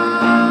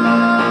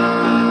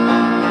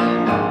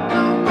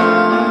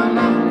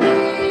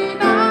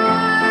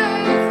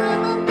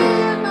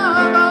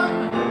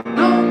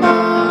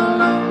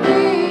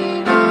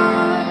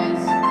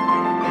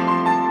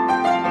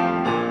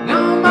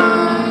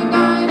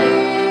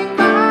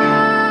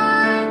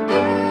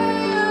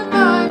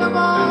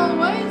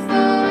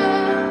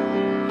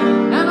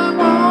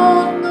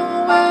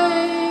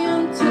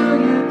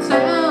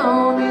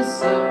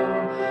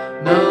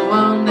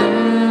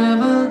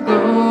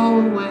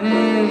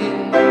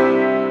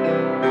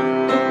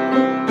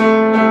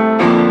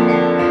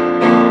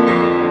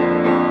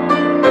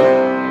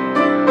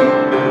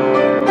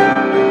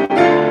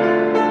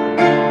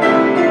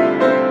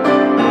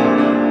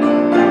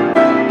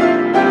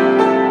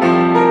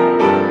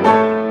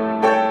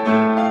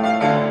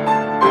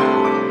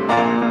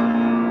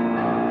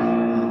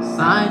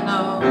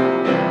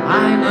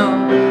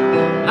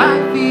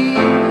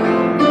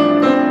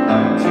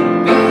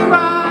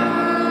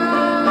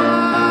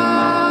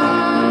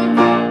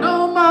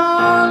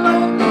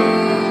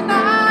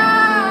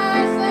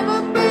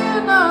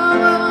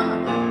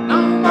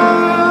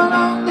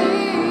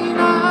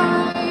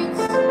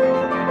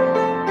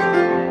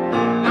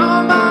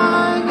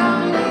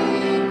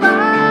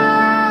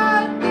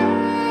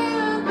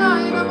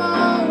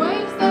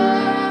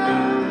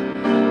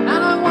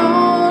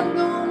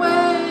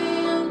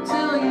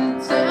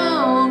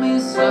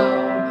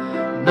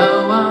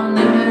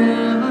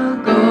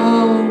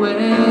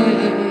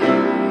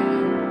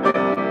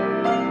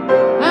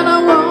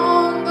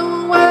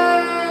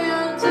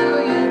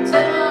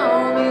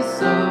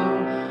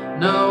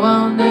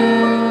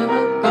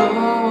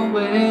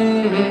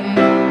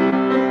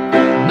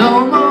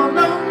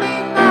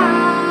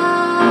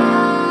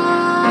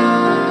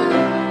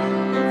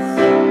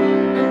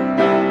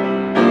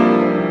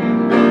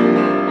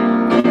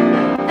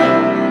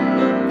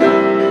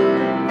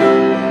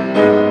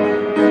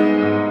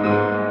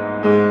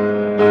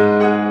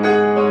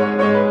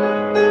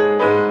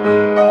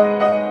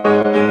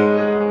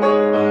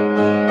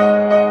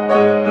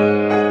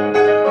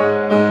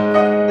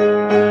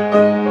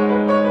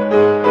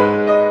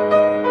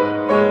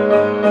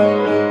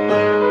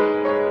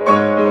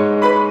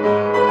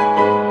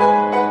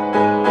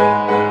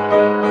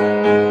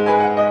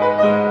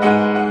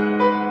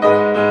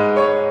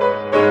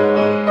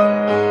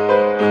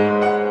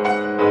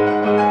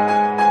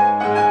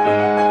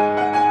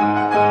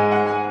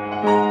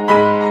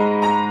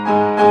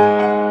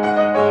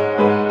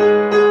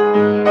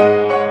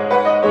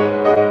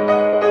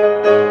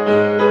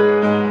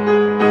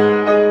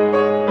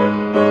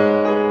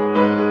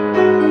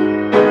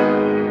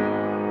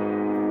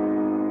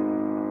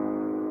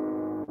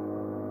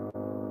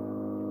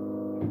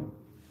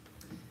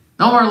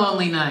 No More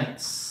Lonely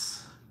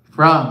Nights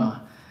from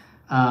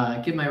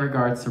Give My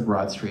Regards to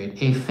Broad Street,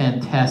 a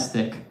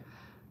fantastic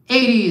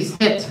 80s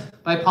hit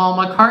by Paul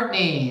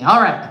McCartney.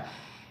 All right,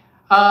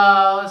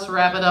 let's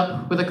wrap it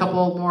up with a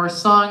couple more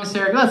songs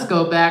here. Let's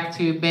go back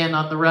to Band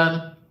on the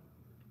Run.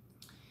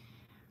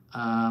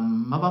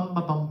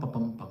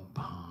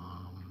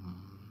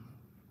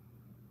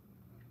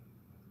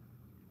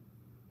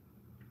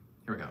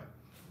 Here we go.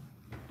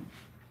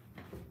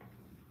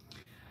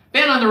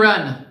 Band on the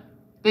Run,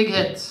 big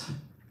hit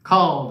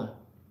called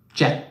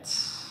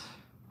Jet.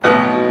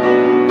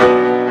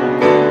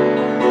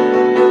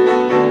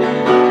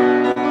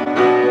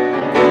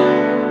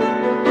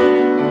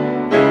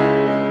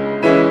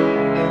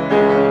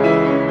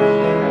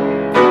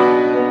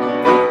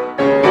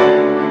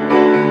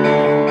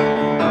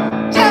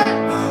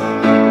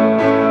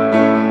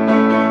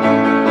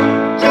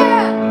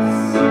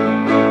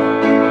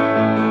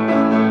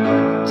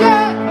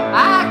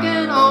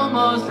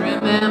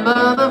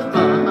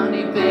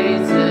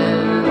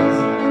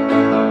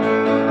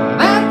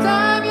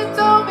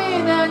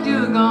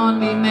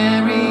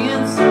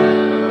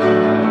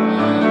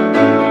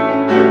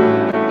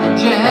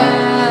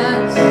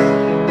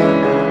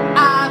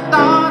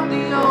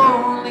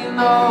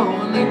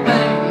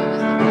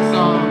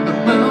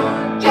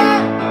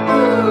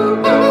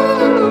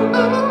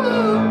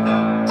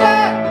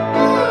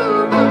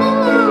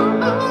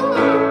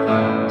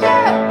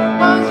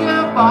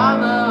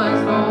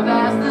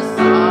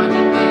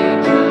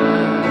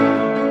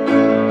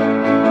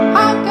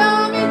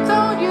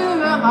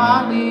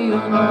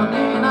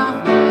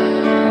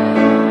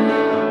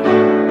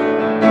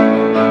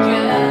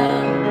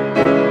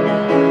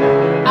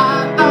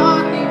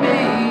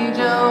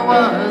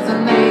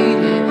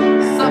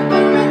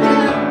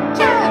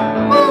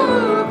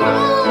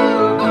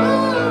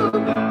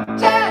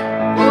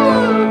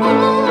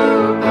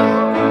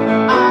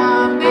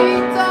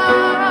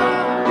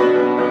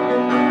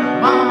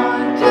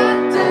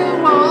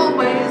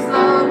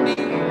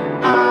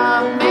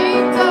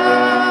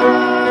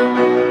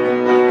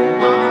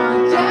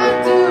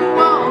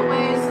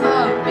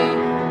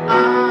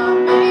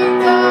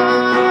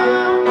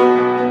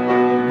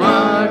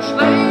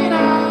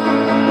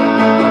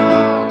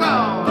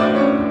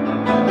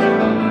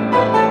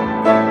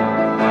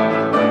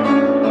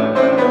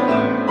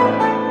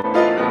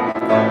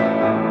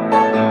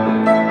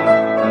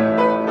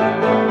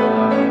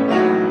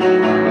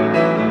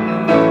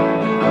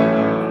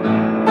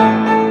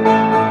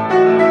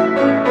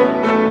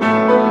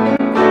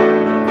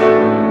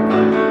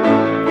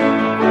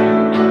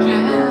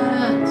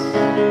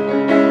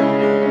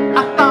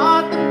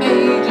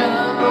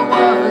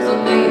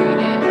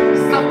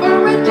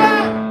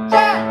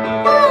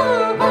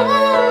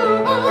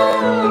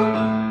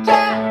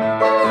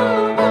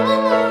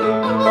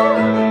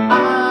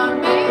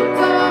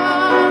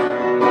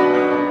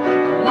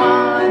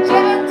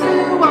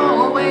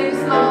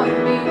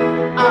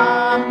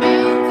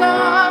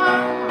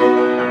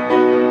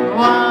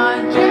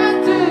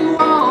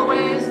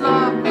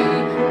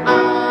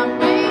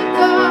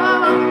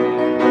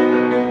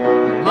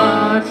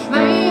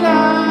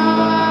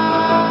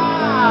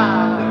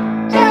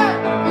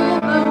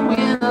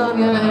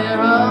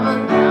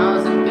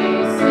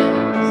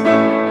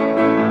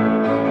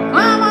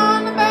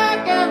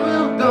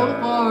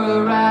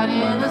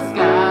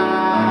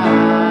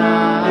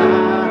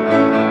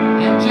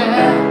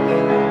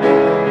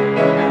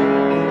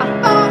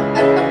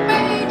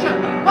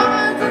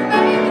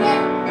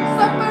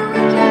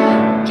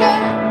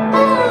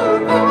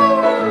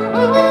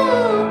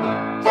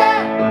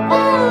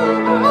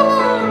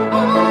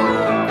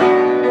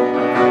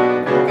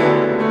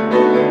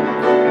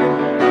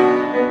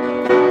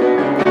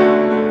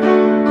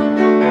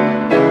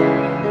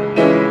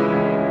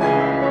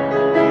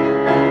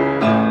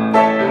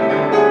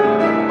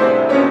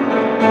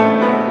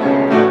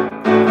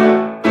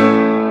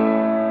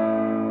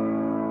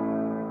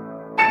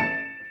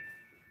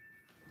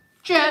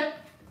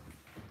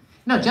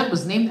 Jet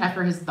was named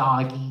after his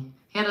doggy.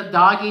 He had a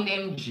doggy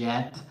named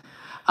Jet.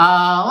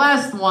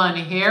 Last one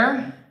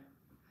here.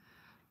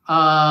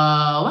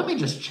 Let me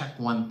just check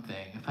one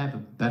thing, if I have a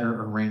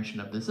better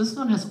arrangement of this. This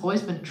one has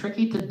always been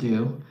tricky to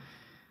do,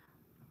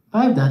 but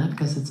I've done it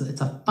because it's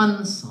a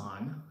fun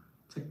song.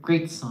 It's a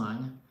great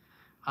song.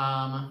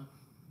 No,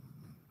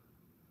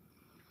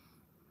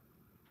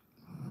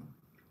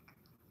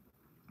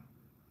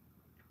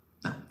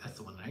 that's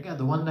the one I got.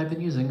 The one I've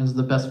been using is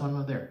the best one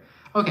right there.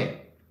 Okay.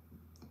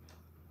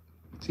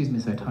 Excuse me,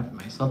 so I talked to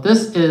myself.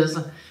 This is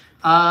when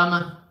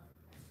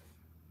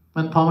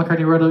Paul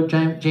McCartney wrote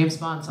a James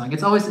Bond song.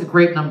 It's always a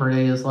great number.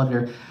 There's a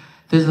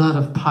lot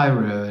of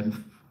pyro and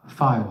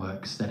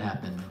fireworks that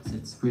happen.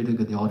 It's really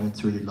good. The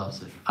audience really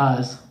loves it.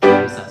 As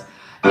it says.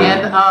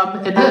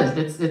 And it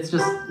is. It's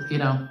just, you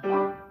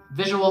know,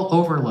 visual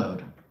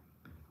overload.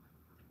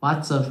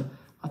 Lots of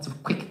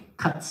quick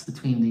cuts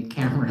between the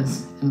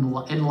cameras in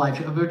live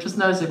show. We were just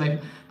noticing, my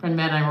friend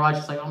Matt and I were watching,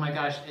 it's like, oh my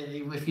gosh,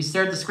 if you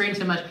stare at the screen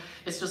too much,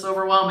 it's just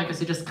overwhelming because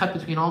they just cut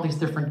between all these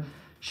different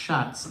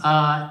shots.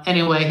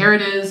 Anyway, here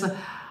it is.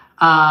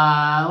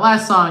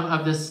 Last song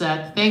of this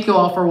set. Thank you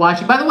all for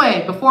watching. By the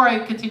way, before I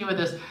continue with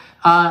this,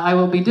 I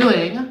will be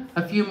doing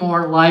a few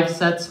more live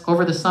sets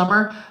over the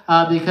summer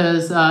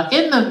because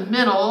in the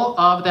middle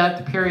of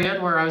that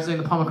period where I was doing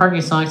the Paul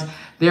McCartney songs,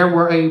 there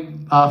were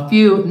a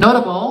few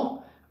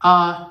notable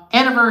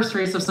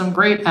anniversaries of some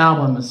great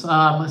albums.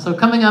 So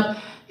coming up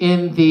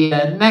in the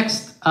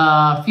next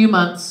few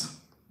months,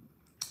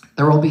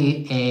 there will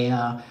be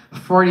a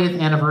 40th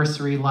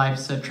anniversary live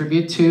set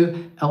tribute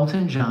to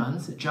Elton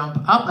John's Jump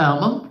Up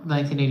album,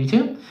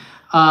 1982.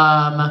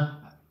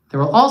 There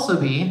will also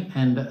be,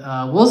 and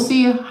we'll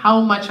see how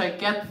much I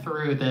get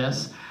through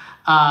this,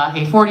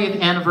 a 40th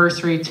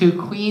anniversary to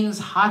Queen's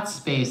Hot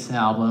Space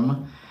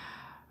album,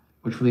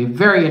 which will be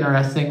very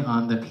interesting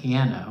on the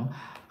piano.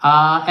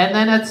 And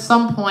then at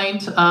some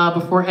point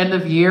before end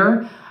of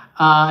year,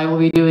 I will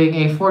be doing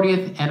a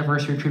 40th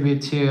anniversary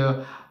tribute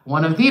to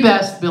one of the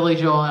best Billy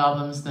Joel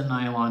albums, The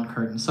Nylon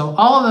Curtain. So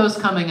all of those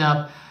coming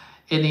up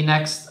in the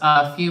next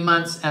few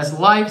months as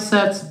live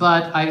sets,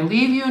 but I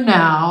leave you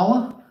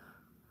now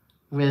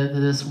with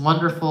this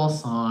wonderful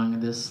song,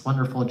 this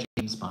wonderful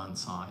James Bond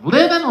song,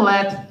 Live and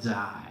Let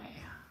Die.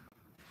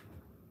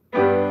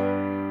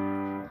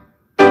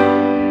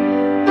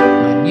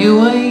 When you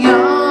were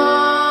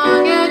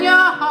young and your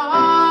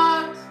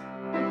heart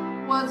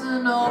was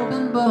an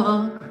open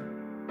book,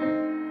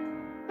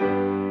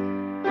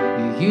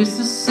 you used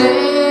to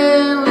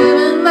say,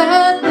 live and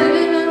let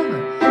live.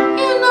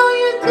 You know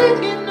you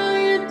did, you know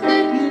you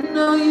did, you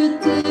know you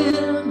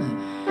did.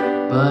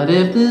 But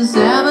if this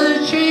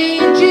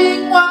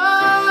ever-changing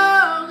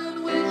world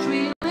in which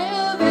we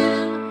live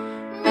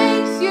in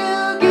makes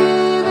you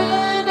give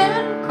in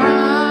and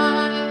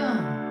cry,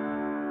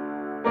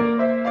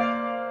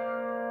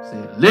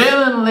 say, live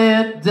and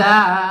let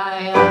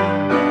die.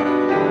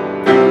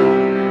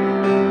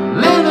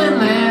 Live and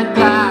let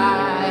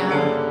die.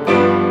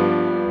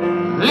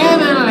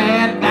 Live and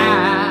let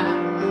die.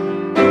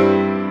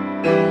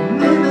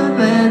 Live and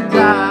let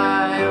die.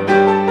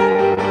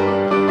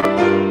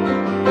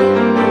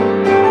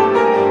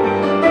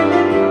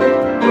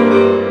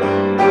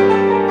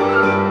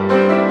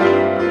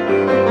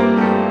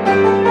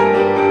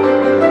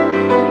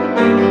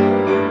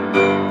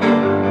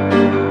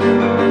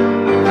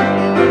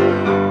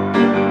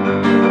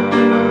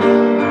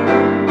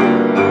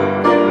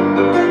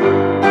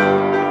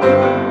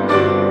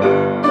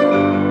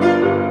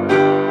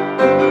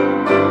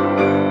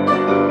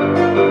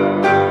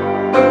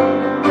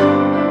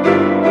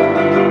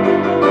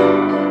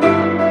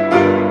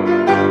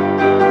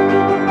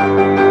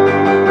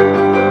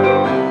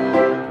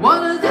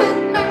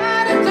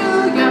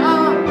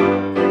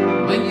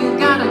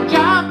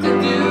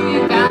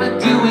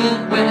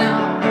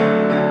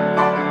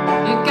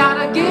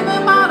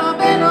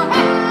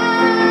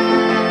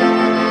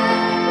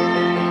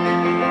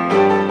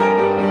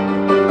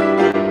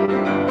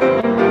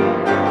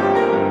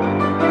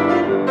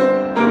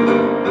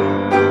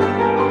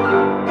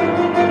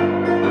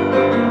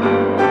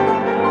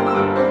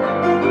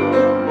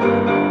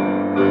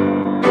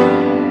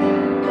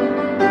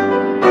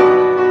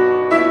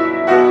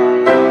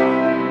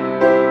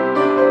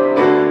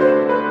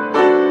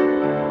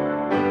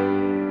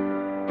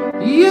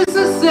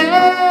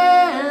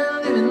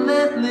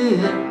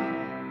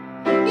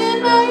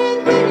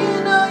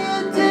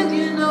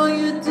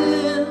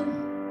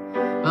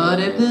 But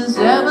if this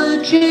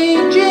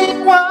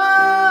ever-changing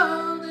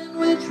world in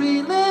which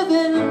we live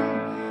in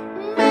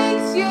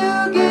makes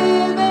you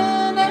give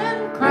in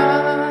and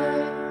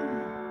cry,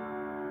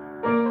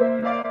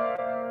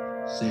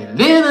 say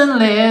live and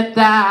let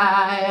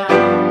die.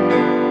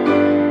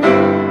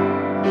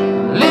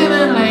 Live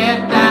and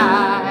let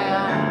die.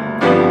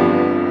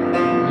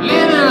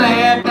 Live and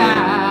let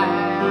die.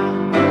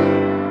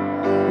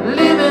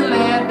 Live and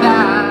let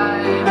die.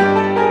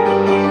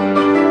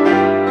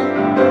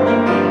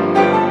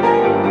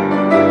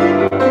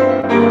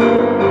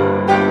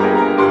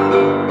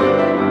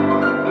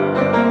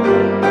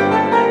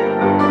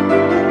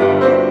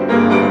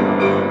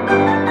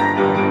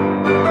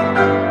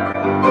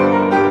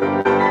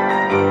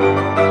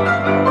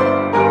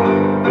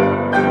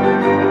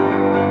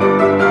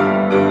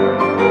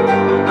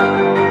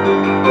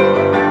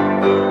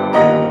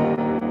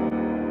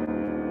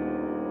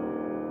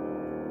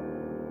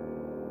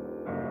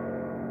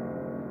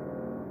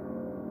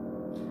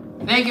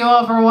 Thank you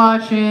all for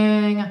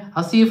watching.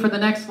 I'll see you for the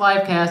next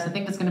live cast. I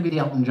think it's going to be the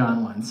Elton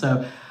John one.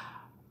 So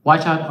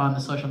watch out on the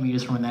social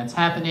medias for when that's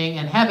happening.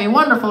 And have a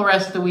wonderful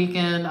rest of the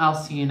weekend. I'll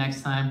see you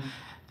next time.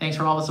 Thanks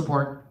for all the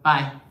support.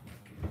 Bye.